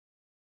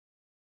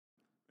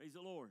 Praise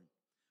the Lord.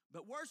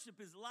 But worship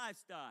is a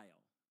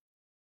lifestyle.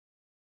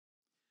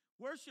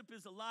 Worship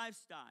is a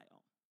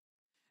lifestyle.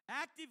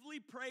 Actively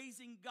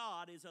praising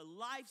God is a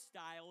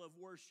lifestyle of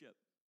worship.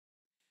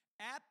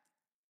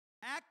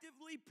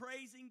 Actively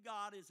praising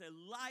God is a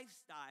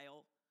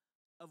lifestyle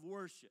of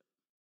worship.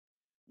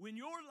 When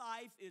your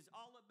life is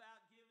all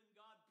about giving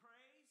God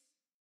praise,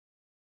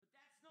 but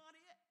that's not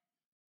it.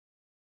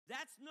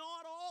 That's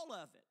not all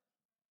of it.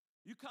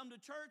 You come to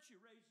church, you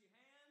raise your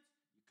hands,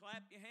 you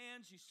clap your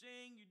hands, you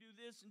sing, you do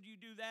this and you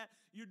do that.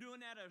 You're doing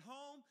that at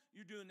home,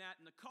 you're doing that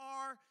in the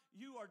car.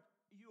 You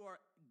are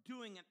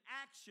doing an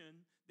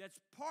action that's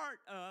part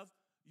of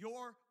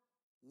your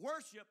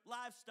worship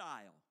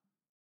lifestyle.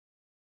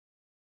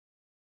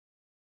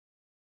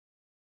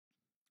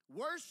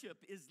 Worship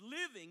is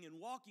living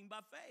and walking by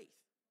faith.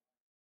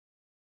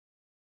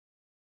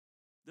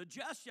 The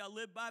just shall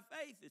live by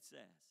faith, it says.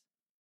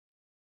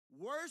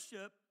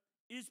 Worship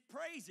is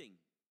praising.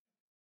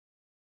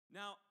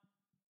 Now,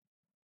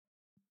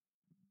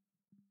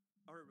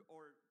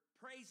 or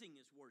praising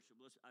is worship.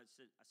 I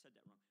said that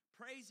wrong.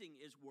 Praising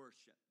is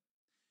worship.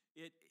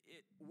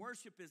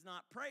 Worship is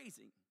not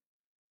praising.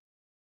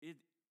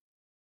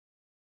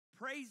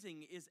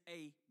 Praising is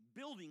a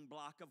building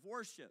block of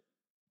worship.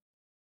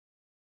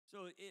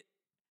 So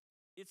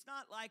it's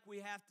not like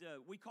we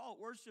call it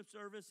worship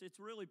service, it's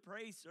really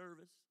praise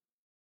service.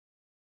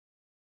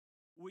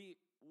 We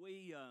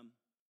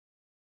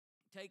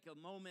take a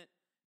moment,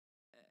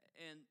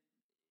 and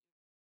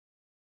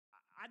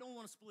I don't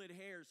want to split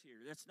hairs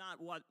here. That's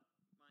not what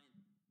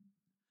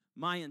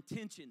my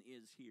intention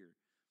is here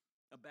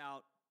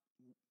about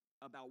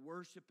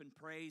worship and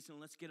praise, and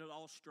let's get it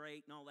all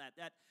straight and all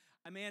that.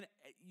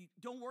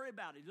 Don't worry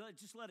about it.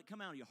 Just let it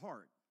come out of your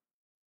heart.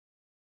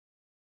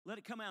 Let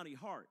it come out of your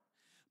heart.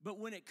 But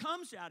when it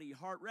comes out of your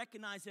heart,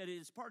 recognize that it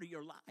is part of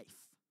your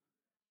life.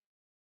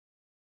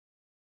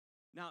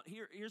 Now,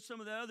 here's some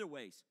of the other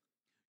ways.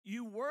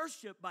 You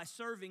worship by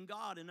serving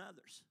God and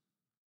others.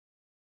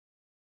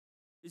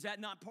 Is that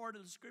not part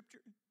of the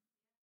scripture?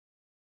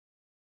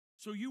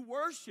 So you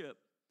worship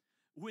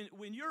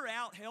when you're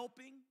out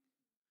helping,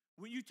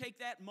 when you take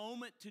that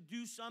moment to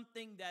do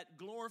something that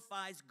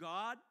glorifies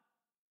God,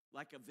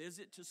 like a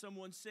visit to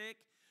someone sick,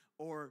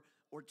 or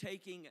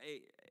taking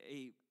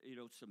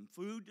some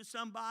food to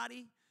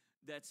somebody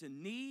that's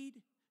in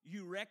need,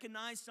 you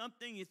recognize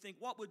something, you think,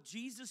 what would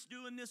Jesus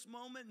do in this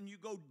moment? And you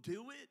go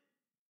do it.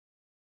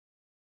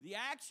 The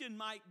action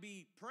might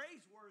be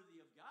praiseworthy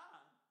of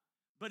God,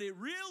 but it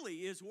really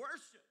is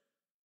worship.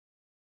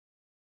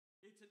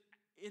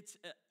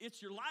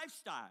 It's your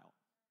lifestyle.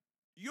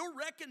 You're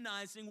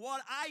recognizing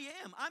what I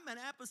am. I'm an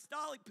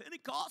apostolic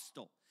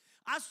Pentecostal.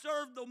 I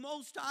serve the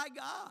Most High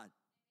God.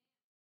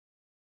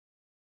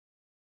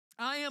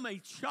 I am a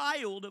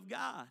child of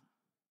God.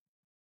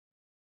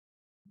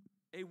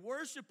 A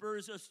worshiper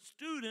is a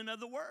student of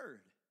the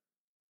Word.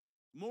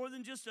 More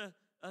than just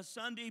a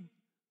Sunday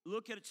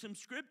look at some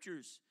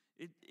scriptures.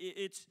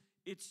 It's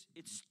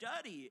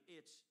study.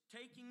 It's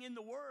taking in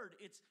the Word.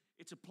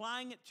 It's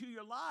applying it to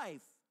your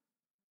life.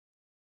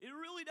 It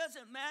really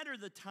doesn't matter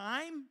the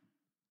time.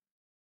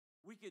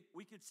 We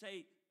could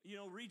say,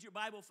 read your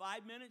Bible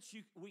 5 minutes.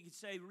 We could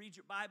say, read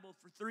your Bible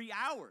for 3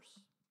 hours.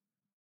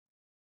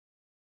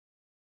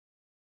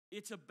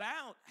 It's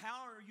about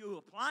how are you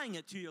applying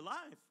it to your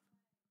life.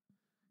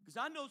 Because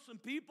I know some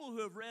people who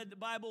have read the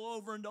Bible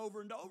over and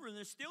over and over, and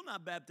they're still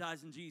not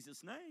baptized in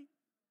Jesus' name.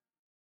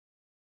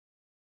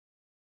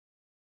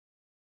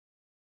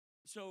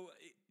 So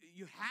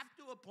you have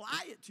to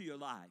apply it to your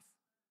life.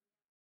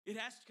 It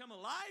has to come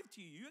alive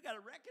to you. You got to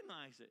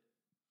recognize it.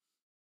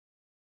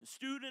 A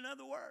student of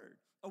the Word.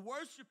 A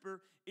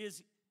worshiper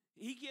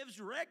he gives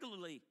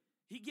regularly.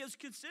 He gives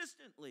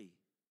consistently.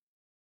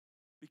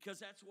 Because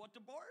that's what the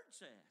Word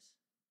says.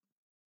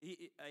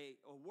 A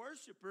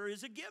worshiper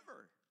is a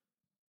giver.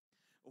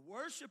 A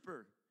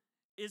worshiper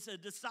is a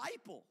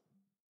disciple.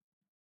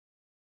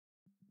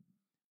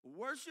 A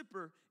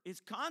worshiper is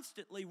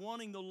constantly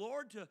wanting the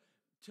Lord to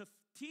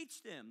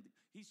teach them.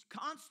 He's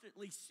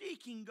constantly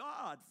seeking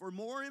God for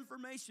more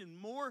information,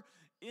 more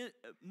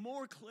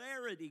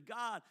clarity.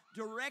 God,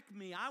 direct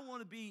me. I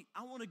want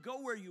to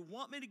go where you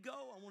want me to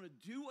go. I want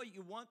to do what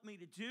you want me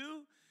to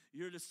do.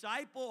 You're a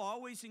disciple,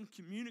 always in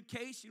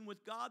communication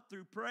with God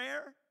through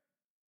prayer.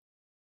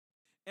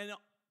 And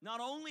not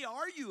only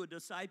are you a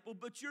disciple,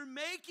 but you're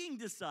making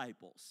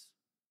disciples.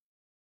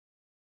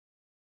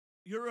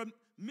 You're a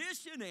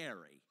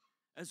missionary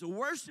as a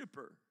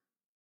worshiper.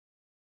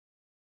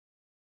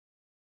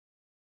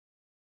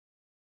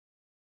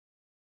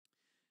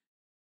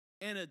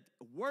 And a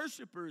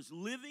worshiper is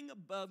living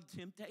above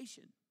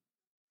temptation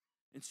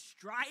and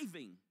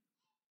striving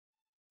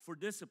for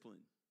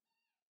discipline.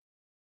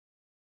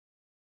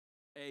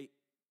 A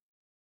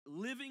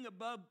living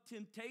above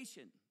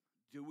temptation.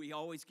 Do we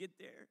always get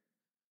there?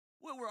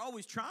 Well, we're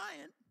always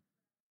trying.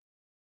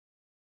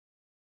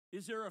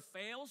 Is there a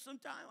fail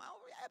sometime? Oh,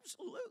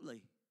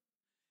 absolutely.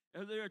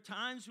 Are there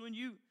times when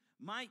you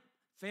might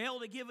fail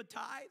to give a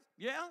tithe?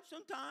 Yeah,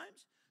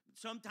 sometimes.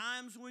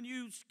 Sometimes when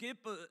you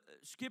skip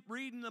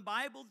reading the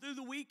Bible through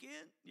the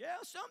weekend? Yeah,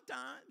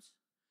 sometimes.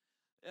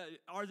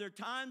 Are there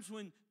times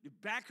when your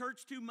back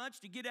hurts too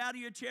much to get out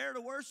of your chair to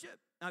worship?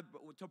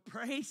 To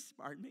praise,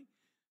 pardon me?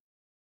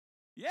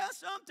 Yeah,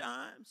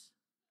 sometimes.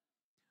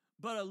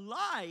 But a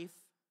life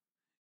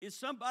is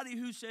somebody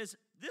who says,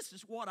 this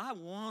is what I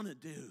want to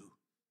do.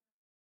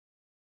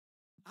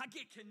 I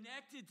get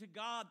connected to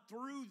God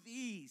through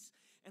these,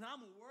 and I'm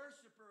a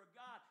worshiper of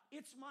God.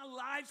 It's my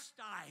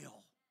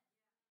lifestyle.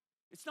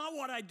 It's not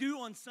what I do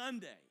on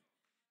Sunday.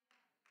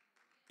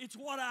 It's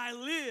what I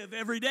live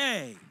every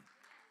day.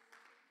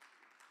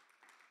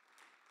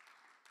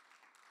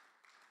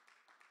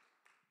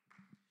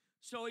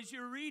 So as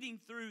you're reading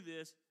through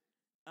this,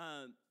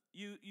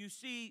 you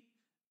see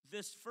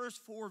this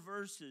first 4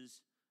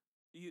 verses.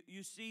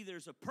 You see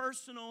there's a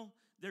personal,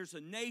 there's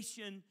a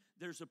nation,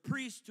 there's a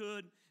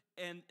priesthood,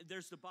 and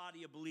there's the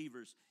body of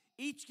believers,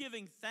 each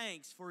giving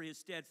thanks for his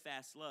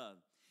steadfast love.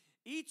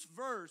 Each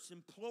verse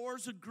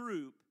implores a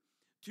group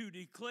to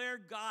declare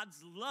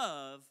God's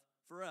love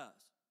for us.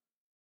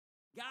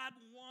 God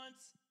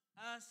wants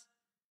us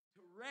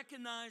to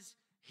recognize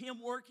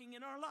him working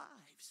in our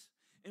lives.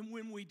 And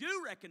when we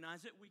do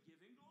recognize it, we give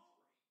him glory.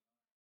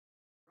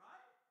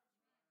 Right?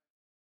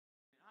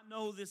 I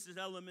know this is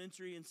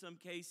elementary in some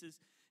cases,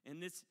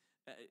 and it's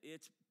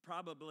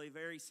probably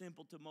very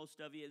simple to most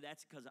of you.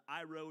 That's because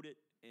I wrote it,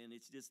 and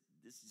this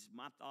is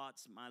my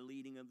thoughts, my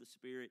leading of the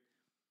Spirit.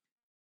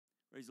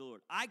 Praise the Lord.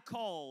 I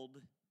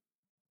called.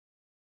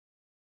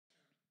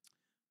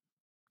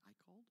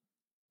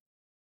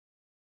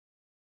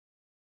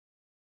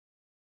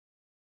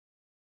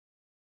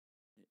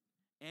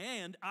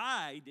 And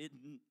I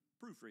didn't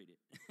proofread it.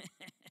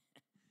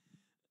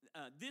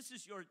 This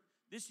is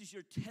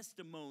your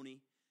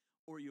testimony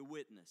or your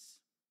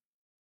witness.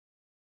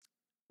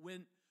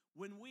 When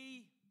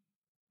we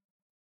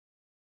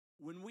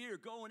are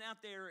going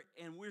out there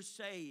and we're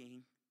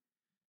saying,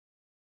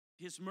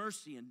 his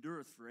mercy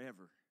endureth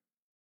forever.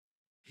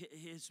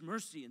 His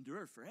mercy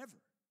endureth forever.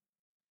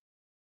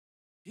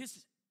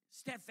 His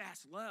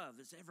steadfast love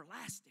is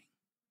everlasting.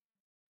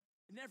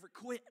 It never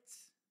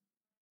quits.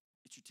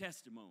 It's your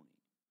testimony.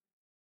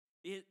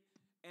 And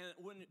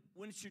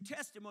when it's your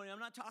testimony, I'm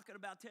not talking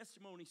about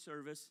testimony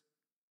service.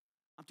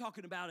 I'm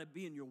talking about it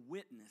being your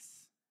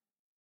witness.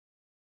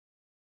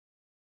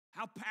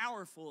 How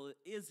powerful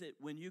is it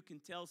when you can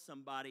tell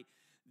somebody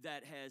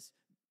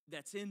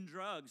that's in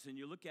drugs and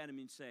you look at him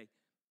and say,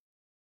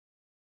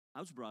 I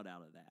was brought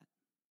out of that.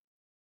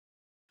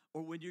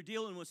 Or when you're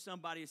dealing with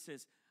somebody that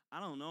says, I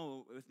don't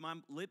know, if my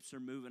lips are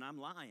moving, I'm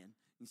lying. And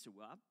you say,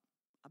 well,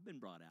 I've been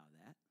brought out of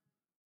that.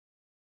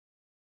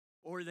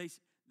 Or they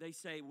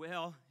say,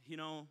 well, you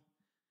know,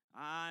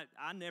 I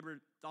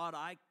never thought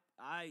I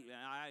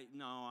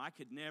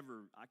could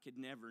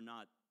never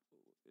not,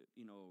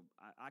 you know,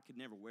 I could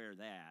never wear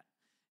that.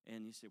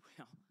 And you say,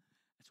 well,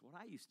 that's what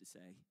I used to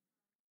say.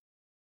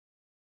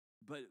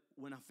 But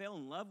when I fell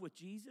in love with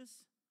Jesus,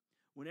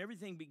 when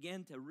everything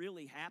began to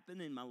really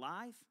happen in my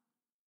life,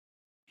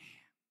 man,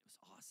 it was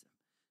awesome.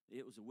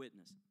 It was a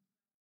witness.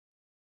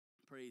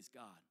 Praise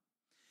God.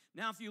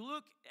 Now, if you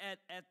look at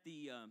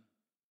the,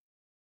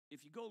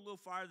 if you go a little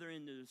farther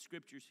into the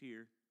scriptures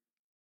here,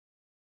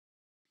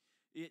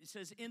 it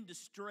says in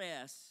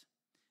distress.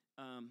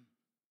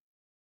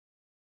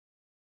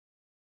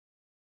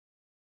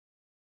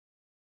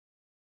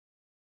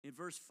 In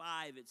verse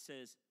 5, it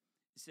says,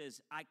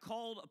 I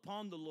called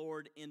upon the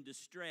Lord in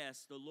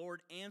distress. The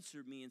Lord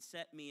answered me and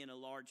set me in a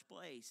large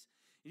place.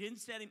 He didn't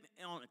set him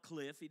on a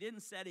cliff. He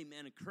didn't set him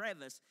in a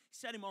crevice. He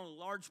set him on a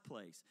large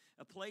place,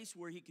 a place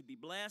where he could be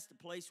blessed, a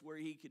place where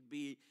he could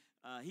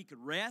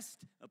rest,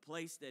 a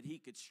place that he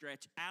could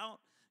stretch out.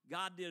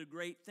 God did a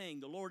great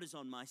thing. The Lord is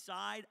on my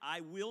side.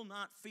 I will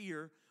not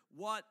fear.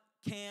 What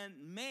can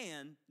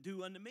man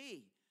do unto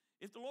me?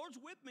 If the Lord's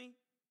with me,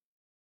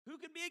 who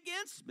could be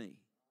against me?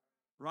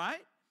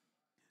 Right?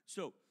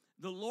 So,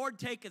 the Lord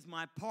taketh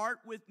my part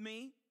with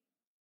me.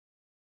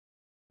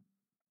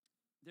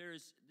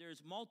 There's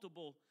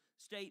multiple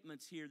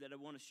statements here that I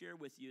want to share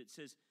with you. It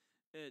says,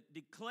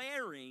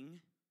 declaring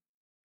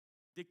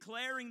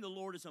the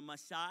Lord is on my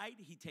side.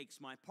 He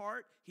takes my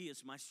part. He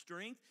is my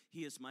strength.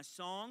 He is my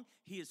song.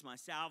 He is my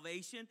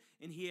salvation.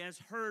 And he has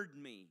heard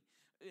me.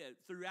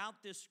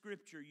 Throughout this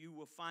scripture, you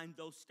will find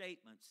those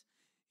statements.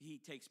 He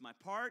takes my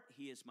part.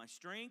 He is my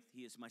strength.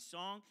 He is my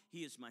song. He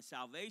is my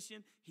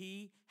salvation.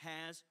 He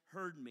has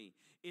heard me.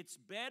 It's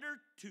better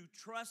to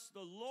trust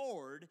the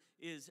Lord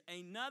is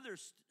another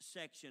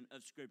section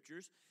of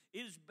scriptures.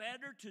 It is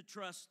better to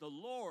trust the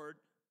Lord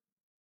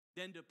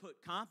than to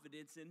put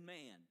confidence in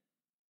man.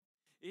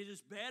 It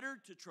is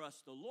better to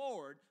trust the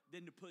Lord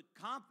than to put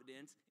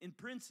confidence in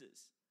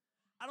princes.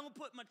 I don't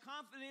put my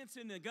confidence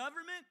in the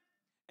government.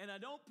 And I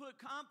don't put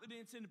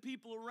confidence in the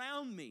people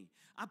around me.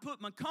 I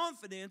put my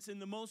confidence in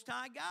the Most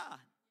High God.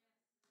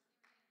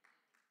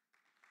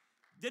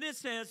 Then it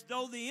says,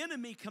 though the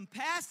enemy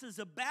compasses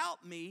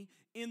about me,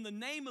 in the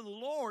name of the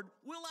Lord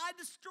will I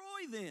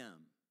destroy them.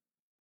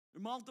 There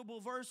are multiple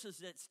verses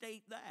that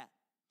state that.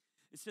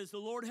 It says, the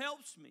Lord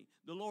helps me.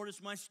 The Lord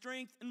is my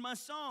strength and my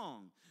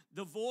song.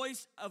 The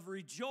voice of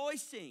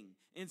rejoicing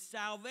and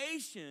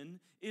salvation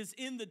is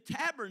in the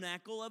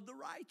tabernacle of the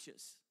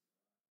righteous.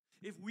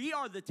 If we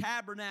are the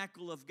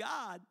tabernacle of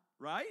God,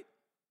 right?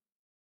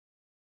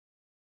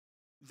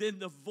 Then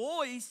the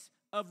voice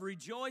of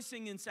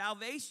rejoicing and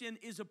salvation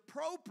is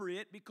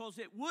appropriate because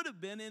it would have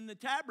been in the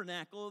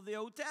tabernacle of the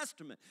Old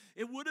Testament.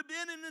 It would have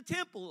been in the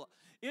temple.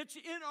 It's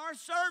in our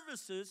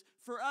services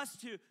for us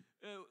to,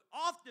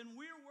 often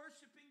we're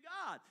worshiping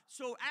God.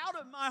 So out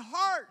of my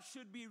heart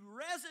should be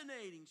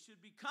resonating,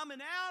 should be coming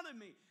out of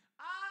me.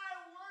 I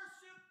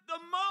worship the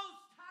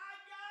Most High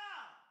God.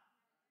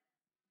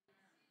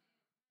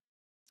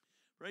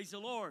 Praise the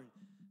Lord.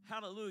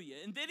 Hallelujah.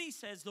 And then he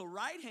says the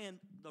right hand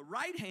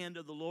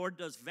of the Lord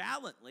does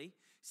valiantly. He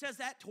says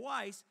that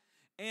twice.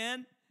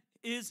 And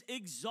is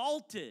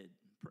exalted.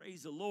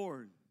 Praise the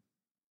Lord.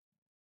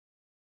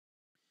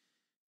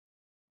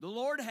 The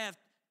Lord have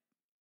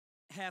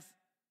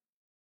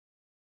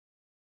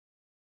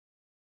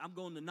I'm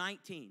going to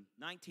 19.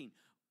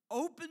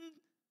 Open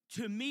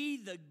to me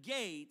the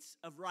gates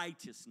of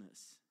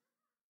righteousness.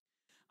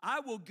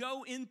 I will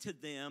go into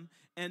them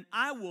and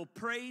I will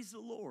praise the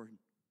Lord.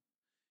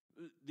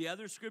 The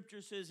other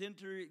scripture says,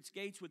 enter its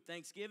gates with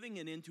thanksgiving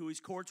and into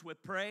his courts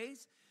with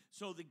praise.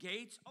 So the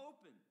gates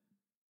open.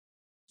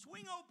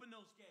 Swing open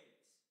those gates.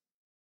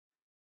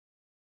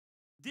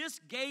 This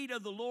gate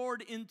of the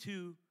Lord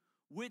into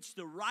which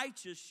the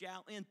righteous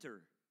shall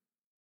enter.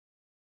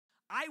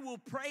 I will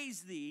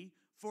praise thee,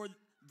 for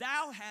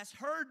thou hast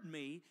heard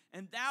me,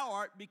 and thou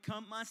art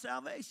become my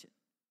salvation.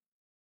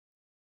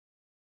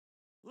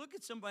 Look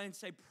at somebody and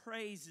say,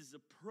 praise is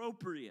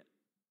appropriate.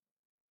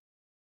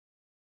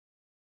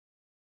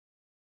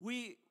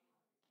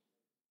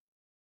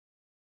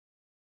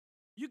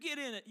 You get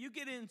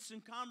in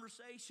some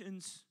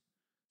conversations,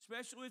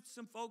 especially with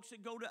some folks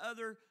that go to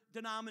other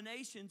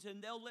denominations,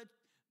 and they'll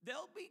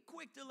be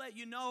quick to let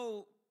you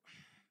know,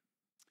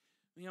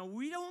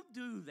 we don't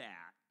do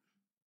that.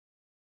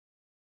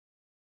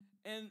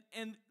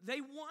 And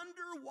they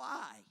wonder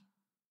why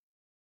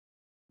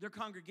their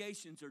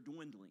congregations are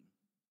dwindling.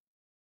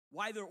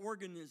 why their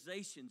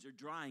organizations are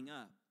drying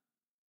up,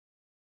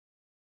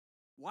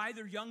 why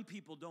their young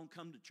people don't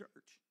come to church.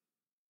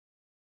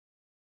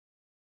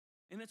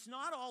 And it's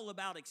not all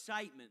about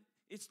excitement.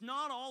 It's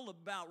not all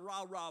about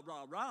rah, rah,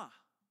 rah, rah.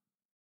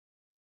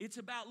 It's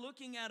about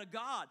looking at a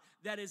God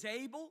that is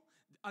able,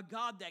 a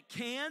God that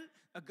can,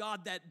 a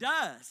God that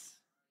does,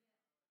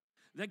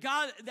 the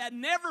God that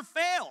never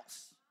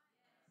fails.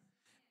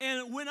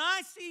 And when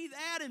I see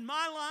that in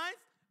my life,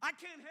 I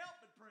can't help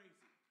but praise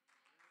Him.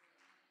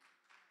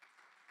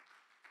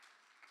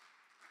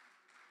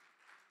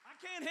 I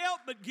can't help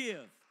but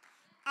give.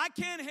 I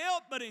can't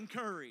help but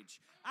encourage.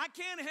 I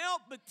can't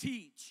help but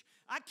teach.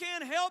 I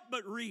can't help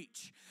but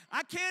reach.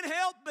 I can't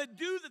help but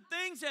do the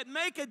things that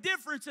make a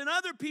difference in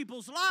other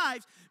people's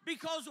lives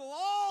because of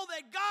all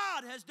that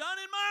God has done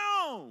in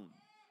my own.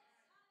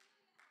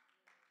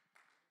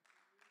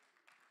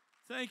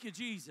 Thank you,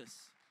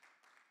 Jesus.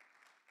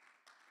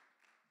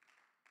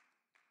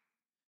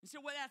 You say,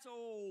 well, that's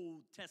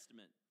Old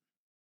Testament.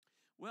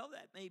 Well,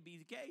 that may be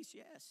the case,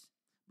 yes.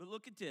 But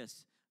look at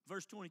this.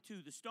 Verse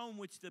 22, the stone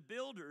which the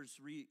builders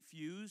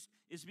refused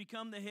is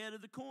become the head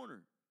of the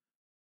corner.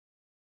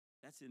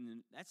 That's in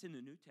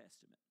the New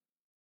Testament.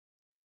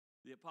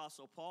 The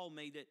Apostle Paul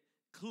made it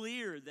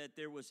clear that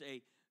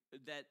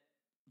that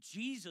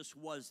Jesus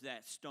was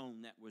that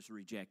stone that was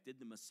rejected.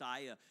 The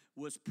Messiah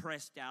was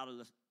pressed out of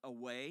the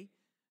way.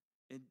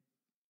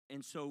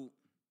 And so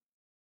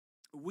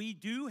we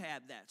do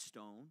have that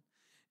stone.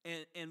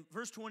 And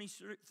verse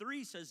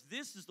 23 says,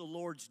 this is the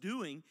Lord's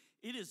doing.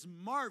 It is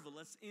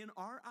marvelous in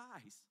our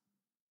eyes.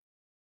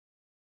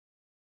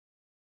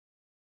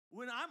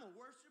 When I'm a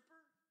worshiper,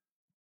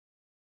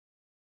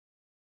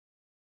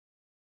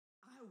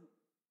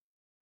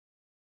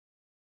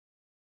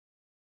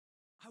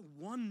 I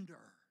wonder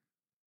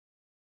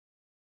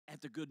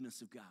at the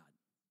goodness of God.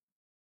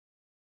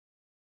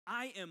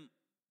 I am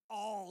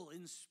all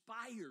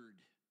inspired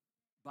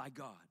by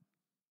God.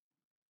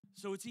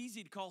 So it's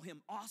easy to call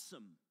Him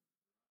awesome.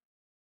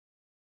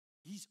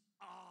 He's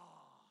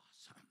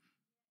awesome.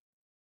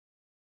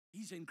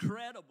 He's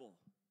incredible.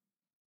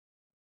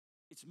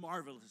 It's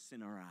marvelous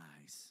in our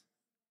eyes.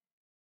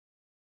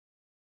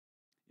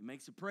 It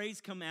makes a praise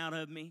come out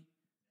of me.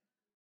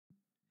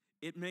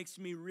 It makes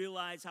me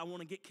realize I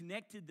want to get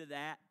connected to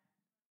that.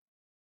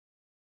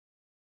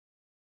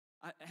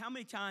 How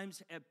many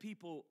times have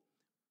people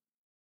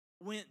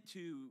went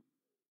to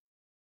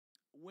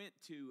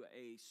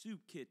a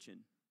soup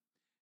kitchen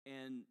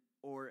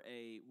or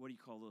a, what do you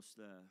call those,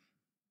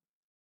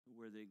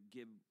 where they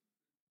give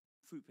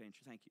food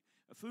pantry, thank you,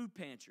 a food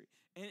pantry,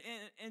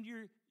 and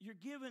you're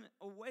giving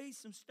away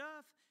some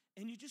stuff,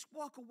 and you just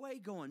walk away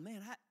going,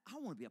 man, I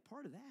want to be a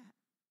part of that.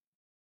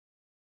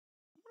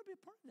 I want to be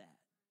a part of that.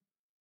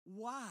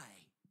 Why?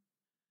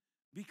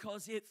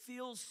 Because it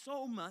feels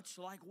so much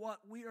like what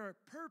we are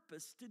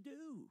purposed to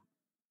do.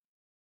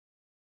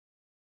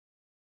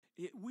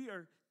 We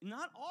are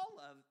not all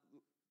of,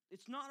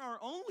 it's not our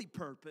only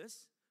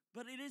purpose,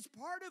 but it is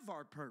part of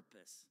our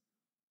purpose.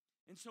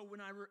 And so when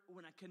I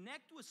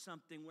connect with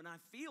something, when I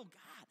feel,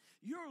 God,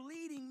 you're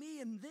leading me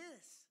in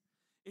this,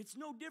 it's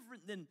no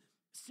different than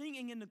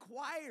singing in the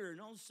choir, and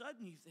all of a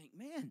sudden you think,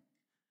 man,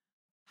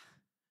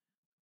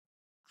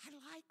 I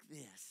like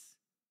this.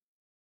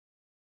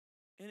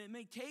 And it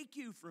may take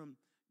you from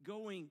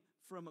going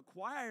from a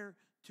choir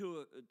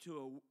to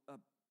a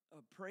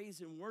praise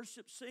and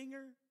worship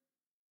singer,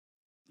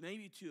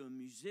 maybe to a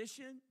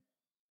musician,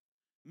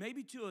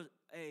 maybe to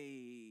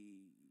a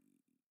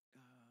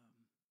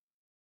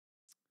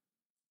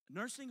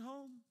nursing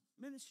home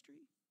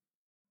ministry,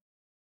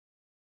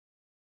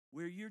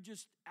 where you're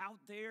just out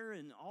there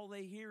and all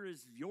they hear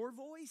is your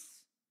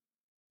voice.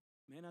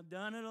 Man, I've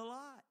done it a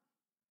lot.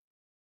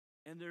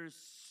 And there's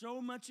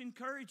so much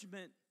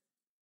encouragement.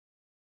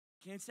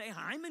 Can't say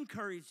I'm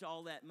encouraged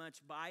all that much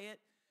by it,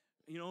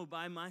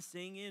 by my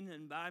singing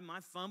and by my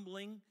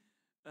fumbling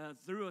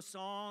through a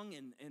song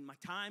and my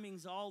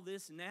timing's all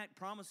this and that.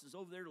 Promise is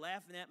over there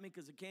laughing at me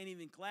because I can't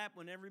even clap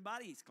when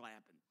everybody's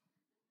clapping.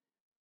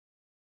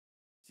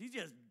 She's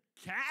just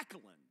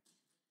cackling.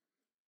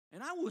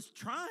 And I was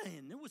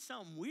trying. There was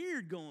something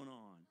weird going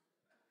on.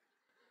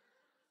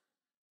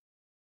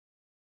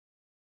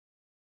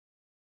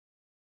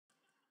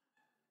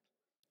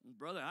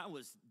 Brother, I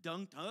was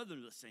dunked under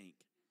the sink.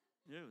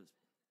 It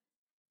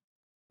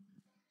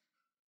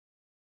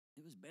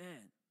was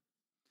bad.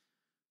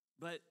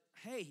 But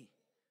hey,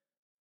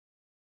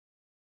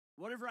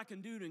 whatever I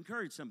can do to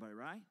encourage somebody,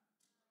 right?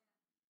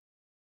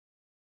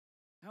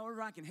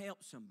 However I can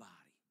help somebody.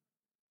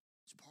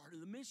 It's part of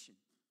the mission.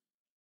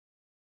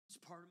 It's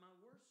part of my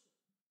worship.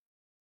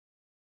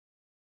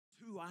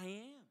 It's who I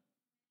am.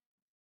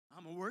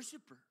 I'm a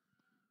worshiper.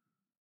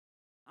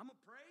 I'm a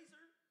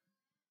praiser.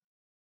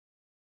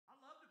 I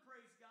love to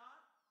praise God.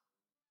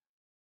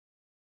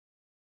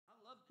 I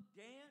love to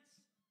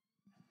dance.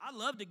 I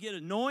love to get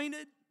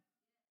anointed.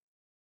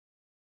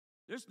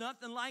 There's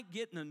nothing like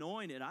getting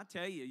anointed. I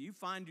tell you, you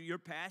find your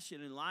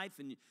passion in life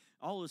and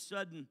all of a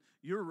sudden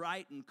you're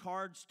writing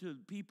cards to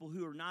people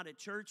who are not at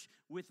church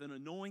with an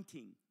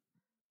anointing.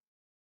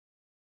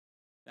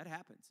 That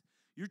happens.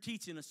 You're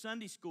teaching a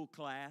Sunday school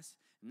class,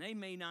 and they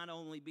may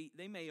only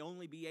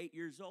be 8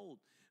 years old,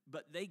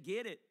 but they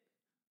get it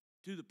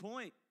to the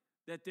point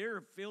that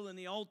they're filling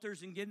the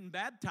altars and getting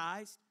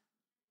baptized.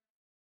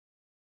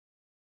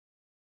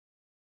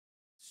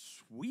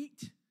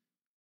 Sweet.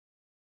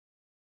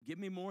 Give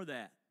me more of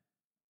that.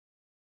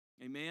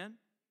 Amen?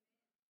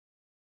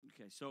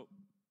 Okay, so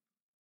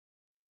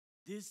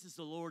this is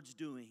the Lord's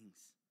doing.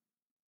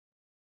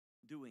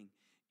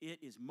 It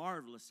is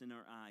marvelous in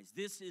our eyes.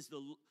 This is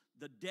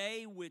the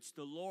day which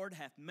the Lord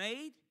hath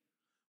made.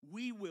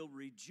 We will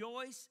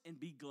rejoice and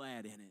be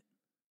glad in it.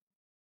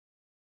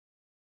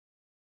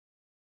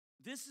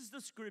 This is the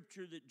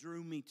scripture that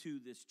drew me to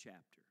this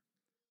chapter.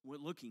 We're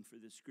looking for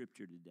this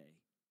scripture today.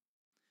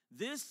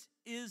 This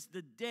is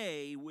the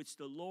day which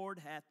the Lord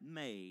hath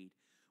made.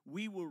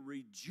 We will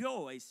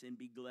rejoice and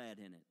be glad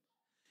in it.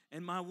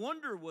 And my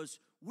wonder was,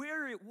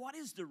 what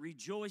is the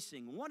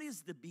rejoicing? What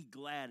is the be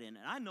glad in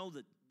it? I know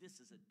that this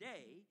is a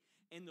day,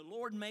 and the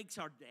Lord makes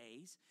our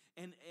days,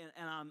 and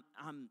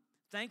I'm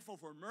thankful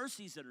for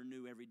mercies that are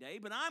new every day,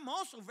 but I'm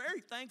also very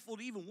thankful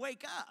to even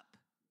wake up.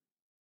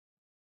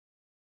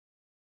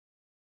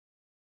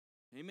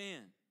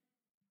 Amen.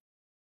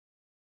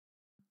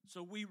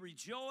 So we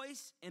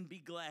rejoice and be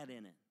glad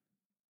in it.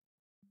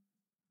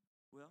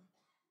 Well,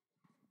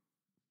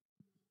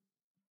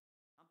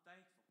 I'm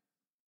thankful.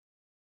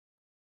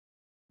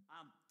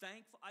 I'm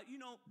thankful.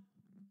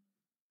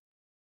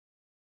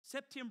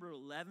 September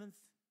 11th,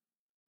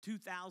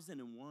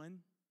 2001,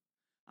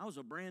 I was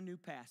a brand new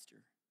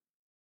pastor.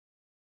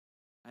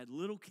 I had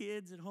little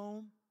kids at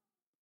home,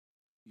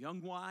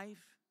 young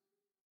wife.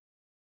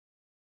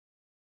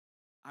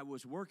 I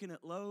was working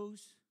at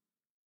Lowe's,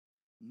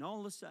 and all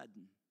of a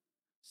sudden,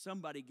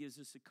 somebody gives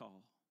us a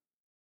call.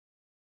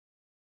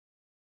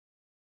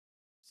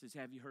 Says,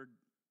 have you heard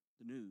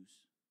the news?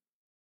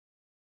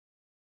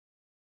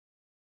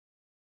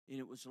 And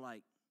it was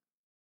like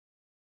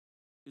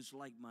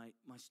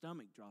my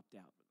stomach dropped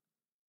out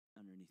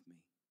underneath me.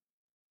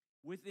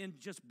 Within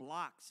just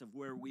blocks of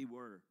where we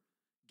were,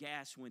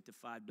 gas went to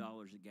 $5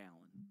 a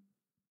gallon.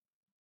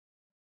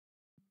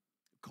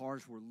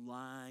 Cars were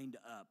lined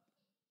up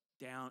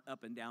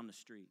and down the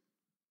street.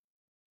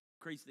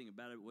 Crazy thing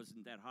about it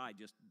wasn't that high,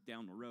 just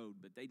down the road,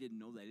 but they didn't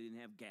know they didn't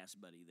have Gas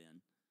Buddy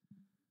then.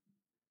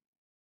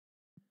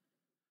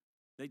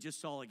 They just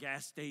saw a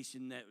gas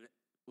station that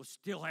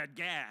still had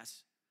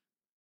gas.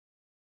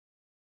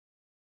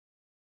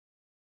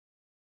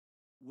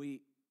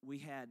 We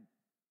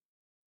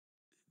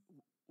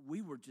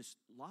were just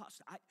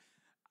lost.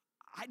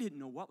 I didn't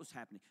know what was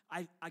happening.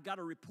 I got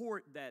a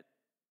report that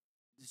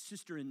the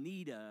Sister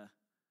Anita,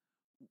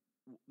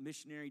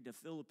 missionary to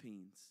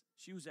Philippines,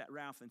 she was at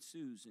Ralph and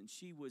Sue's, and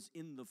she was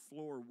in the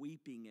floor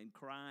weeping and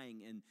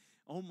crying and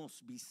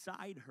almost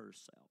beside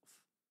herself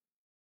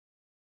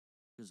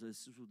because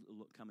this is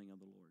the coming of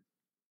the Lord.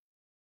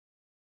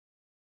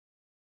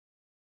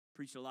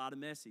 Preached a lot of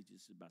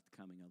messages about the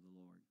coming of the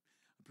Lord.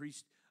 I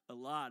preached a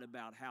lot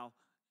about how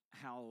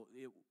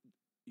it,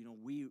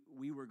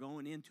 we were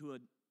going into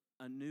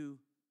a new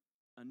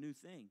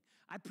thing.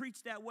 I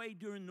preached that way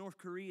during North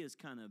Korea's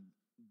kind of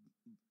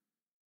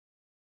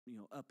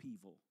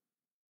upheaval.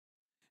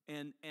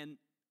 And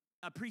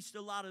I preached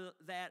a lot of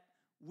that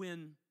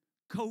when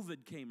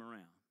COVID came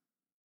around.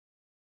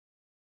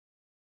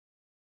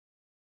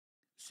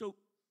 So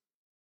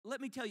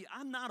let me tell you,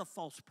 I'm not a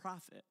false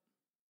prophet.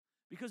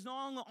 Because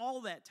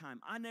all that time,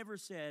 I never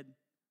said,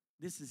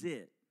 this is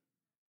it.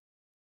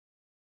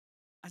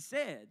 I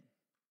said,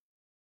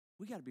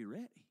 we got to be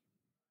ready.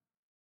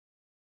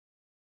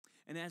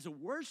 And as a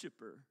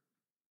worshiper,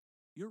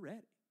 you're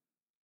ready.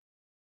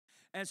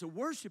 As a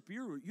worshiper,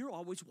 you're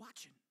always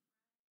watching.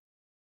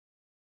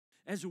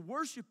 As a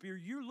worshiper,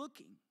 you're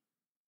looking.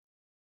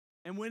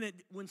 And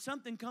when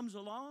something comes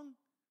along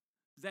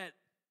that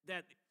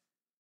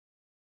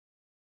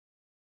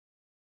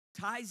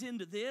ties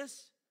into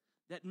this,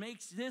 that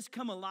makes this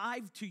come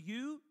alive to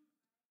you,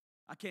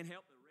 I can't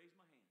help but raise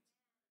my hands.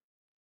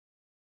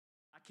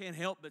 I can't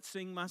help but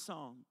sing my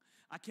song.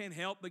 I can't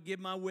help but give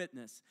my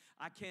witness.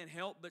 I can't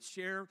help but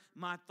share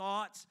my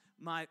thoughts,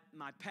 my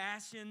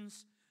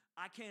passions.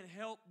 I can't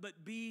help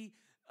but be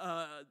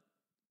a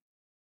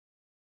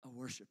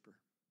worshiper.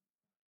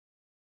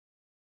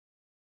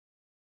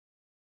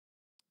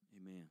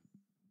 Amen.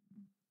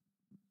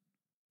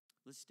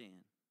 Let's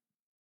stand.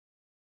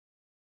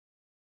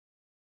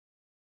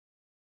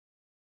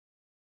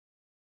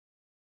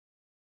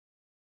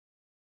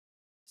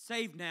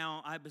 Save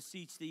now, I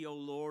beseech thee, O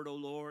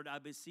Lord, I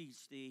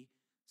beseech thee.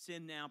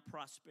 Send now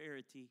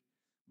prosperity.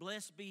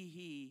 Blessed be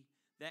he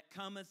that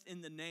cometh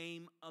in the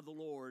name of the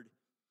Lord.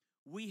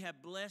 We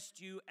have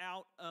blessed you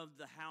out of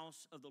the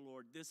house of the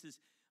Lord.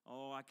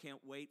 I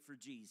can't wait for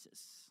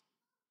Jesus.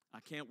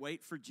 I can't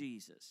wait for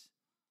Jesus.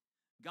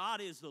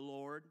 God is the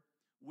Lord,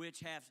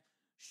 which hath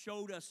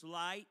showed us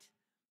light.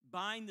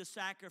 Bind the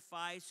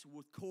sacrifice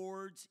with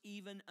cords,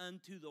 even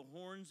unto the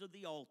horns of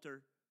the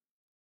altar.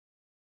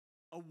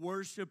 A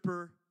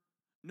worshiper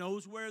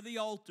knows where the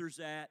altar's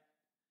at,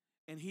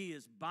 and he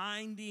is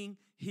binding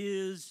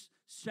his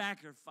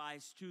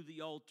sacrifice to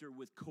the altar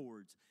with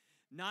cords.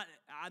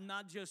 I'm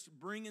not just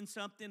bringing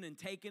something and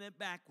taking it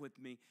back with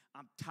me.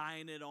 I'm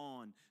tying it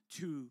on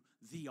to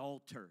the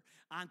altar.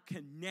 I'm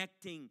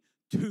connecting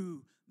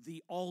to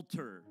the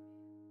altar.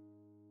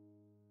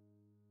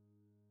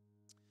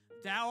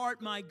 Thou art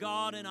my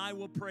God, and I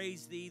will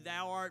praise thee.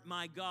 Thou art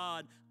my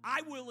God,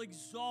 I will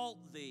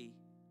exalt thee.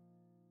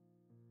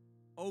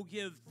 Oh,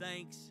 give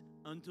thanks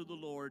unto the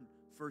Lord,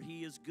 for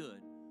he is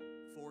good,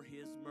 for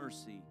his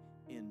mercy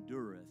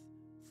endureth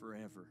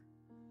forever.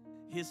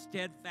 His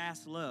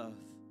steadfast love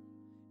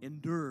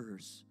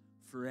endures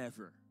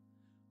forever.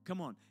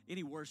 Come on,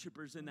 any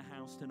worshipers in the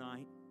house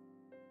tonight?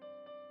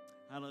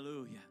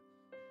 Hallelujah.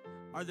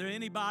 Are there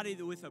anybody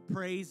that with a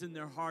praise in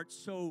their heart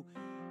so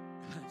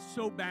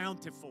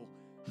bountiful?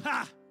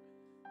 Ha!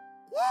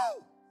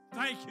 Woo!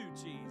 Thank you,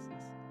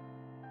 Jesus.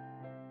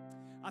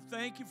 I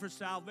thank you for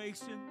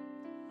salvation.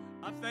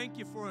 I thank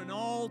you for an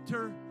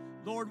altar,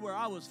 Lord, where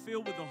I was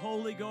filled with the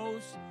Holy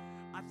Ghost.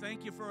 I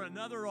thank you for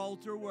another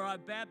altar where I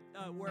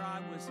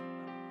was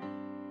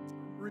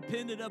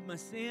repented of my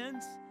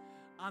sins.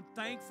 I'm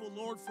thankful,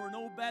 Lord, for an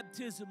old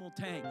baptismal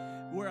tank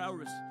where I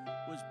was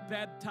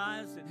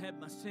baptized and had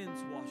my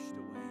sins washed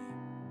away.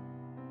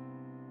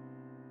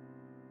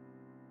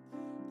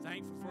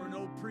 Thankful for an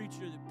old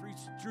preacher that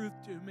preached the truth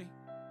to me.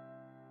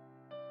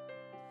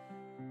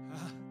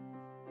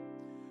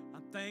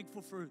 I'm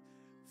thankful for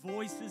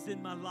voices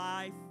in my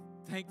life.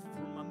 Thankful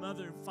for my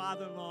mother and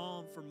father-in-law,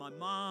 and for my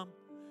mom.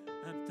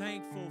 I'm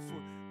thankful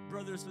for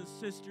brothers and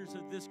sisters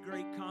of this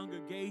great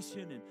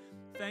congregation, and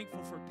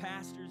thankful for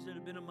pastors that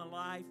have been in my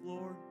life,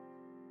 Lord.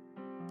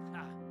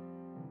 I'm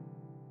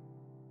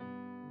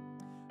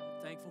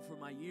thankful for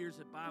my years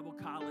at Bible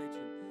college,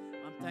 and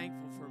I'm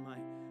thankful for my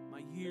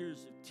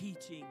years of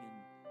teaching,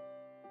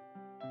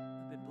 and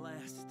I've been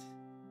blessed.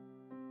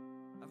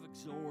 I've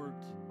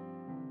absorbed.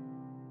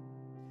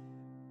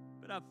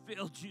 But I've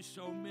failed you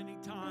so many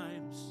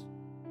times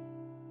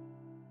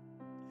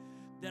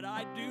that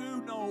I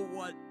do know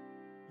what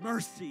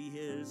mercy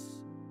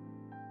is.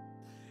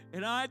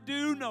 And I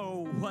do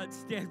know what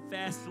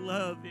steadfast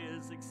love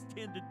is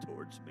extended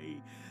towards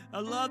me.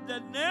 A love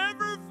that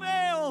never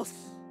fails.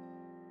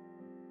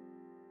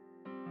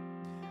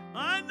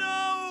 I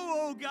know,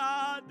 oh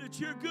God, that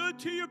you're good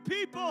to your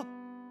people.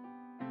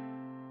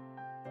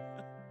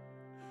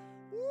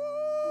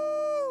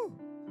 Woo!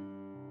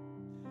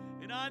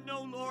 And I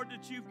know, Lord,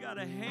 that you've got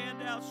a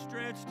hand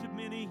outstretched to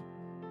many.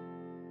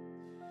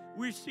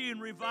 We're seeing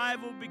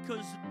revival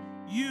because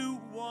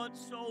you want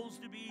souls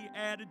to be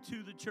added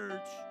to the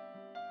church.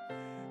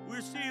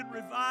 We're seeing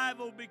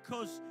revival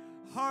because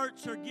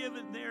hearts are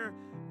giving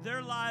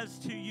their lives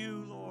to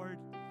you, Lord.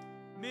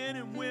 Men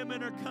and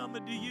women are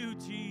coming to you,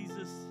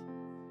 Jesus.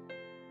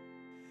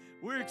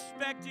 We're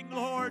expecting,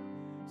 Lord,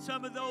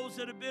 some of those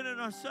that have been in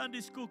our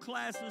Sunday school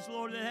classes,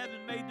 Lord, that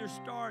haven't made their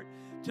start,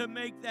 to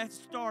make that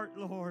start,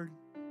 Lord.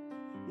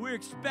 We're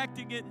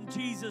expecting it in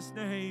Jesus'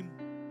 name.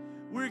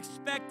 We're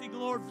expecting,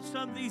 Lord, for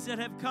some of these that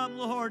have come,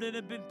 Lord, and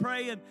have been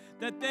praying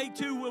that they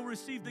too will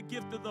receive the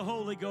gift of the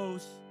Holy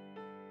Ghost.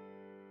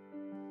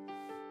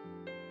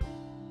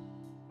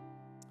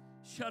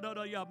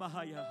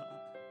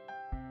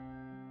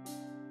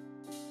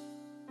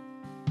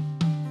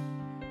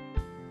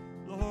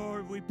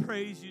 Lord, we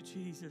praise you,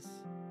 Jesus.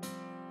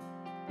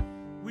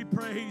 We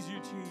praise you,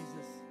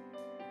 Jesus.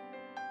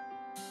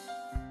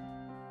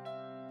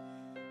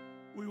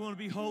 We want to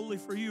be holy,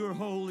 for you are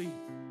holy.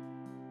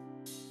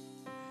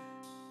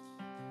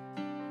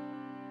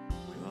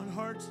 We want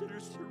hearts that are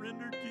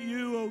surrendered to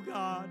you, oh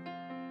God.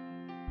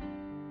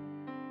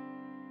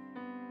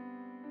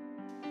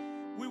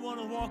 We want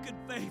to walk in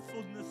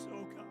faithfulness,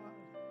 oh God.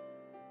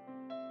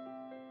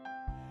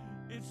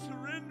 In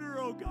surrender,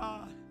 oh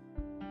God.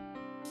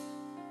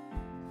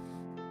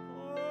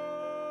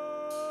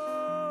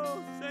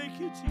 Oh, thank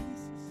you,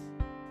 Jesus.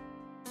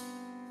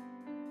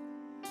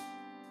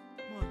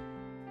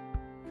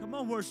 Come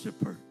on,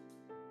 worshiper.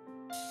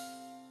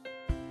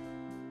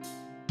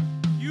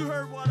 You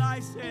heard what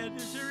I said.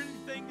 Is there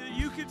anything that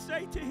you could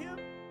say to him?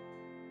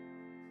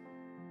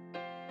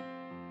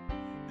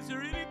 Is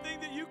there anything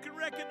that you can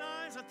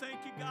recognize? I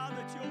thank you, God,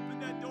 that you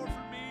opened that door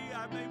for me.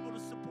 I'm able to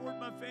support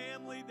my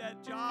family.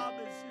 That job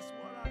is just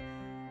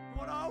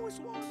what I always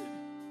wanted.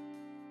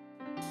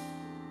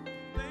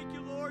 Thank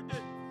you, Lord,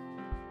 that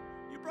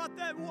you brought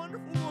that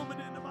wonderful woman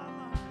into my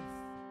life.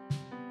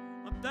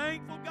 I'm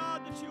thankful,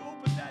 God, that you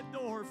opened that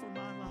door for my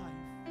life.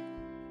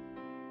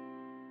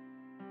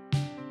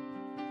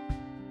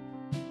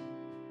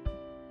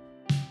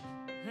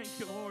 Thank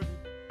you, Lord,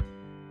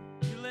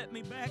 that you let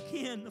me back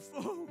in the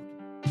fold.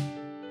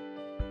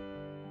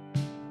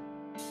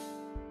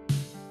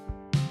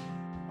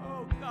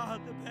 Oh,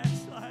 God, the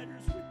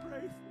backsliders, we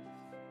pray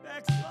for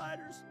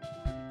backsliders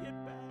to get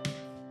back.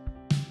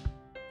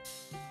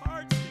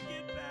 Hearts to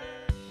get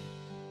back.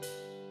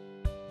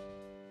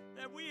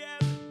 That we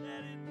have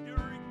that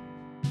enduring,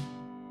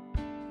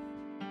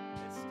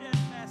 that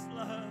steadfast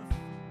love.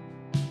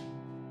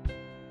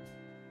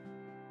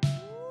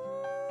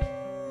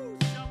 Woo!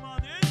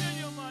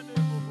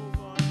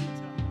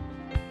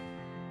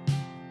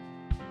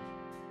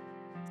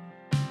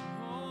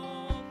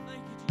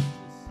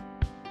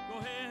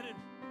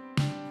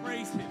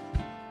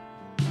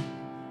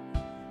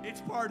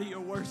 part of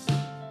your worship.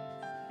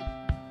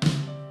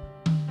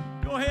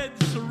 Go ahead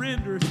and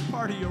surrender as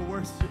part of your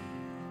worship.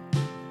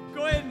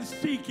 Go ahead and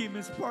seek Him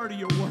as part of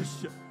your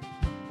worship.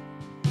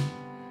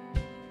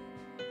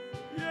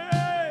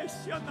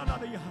 Yes.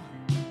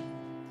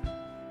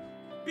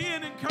 Be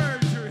an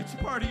encourager. It's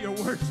part of your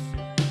worship.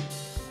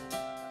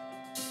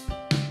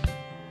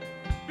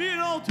 Be an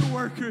altar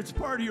worker. It's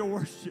part of your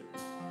worship.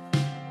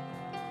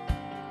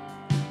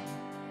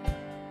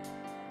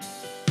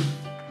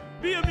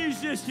 Be a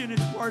musician.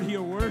 It's part of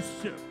your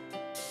worship.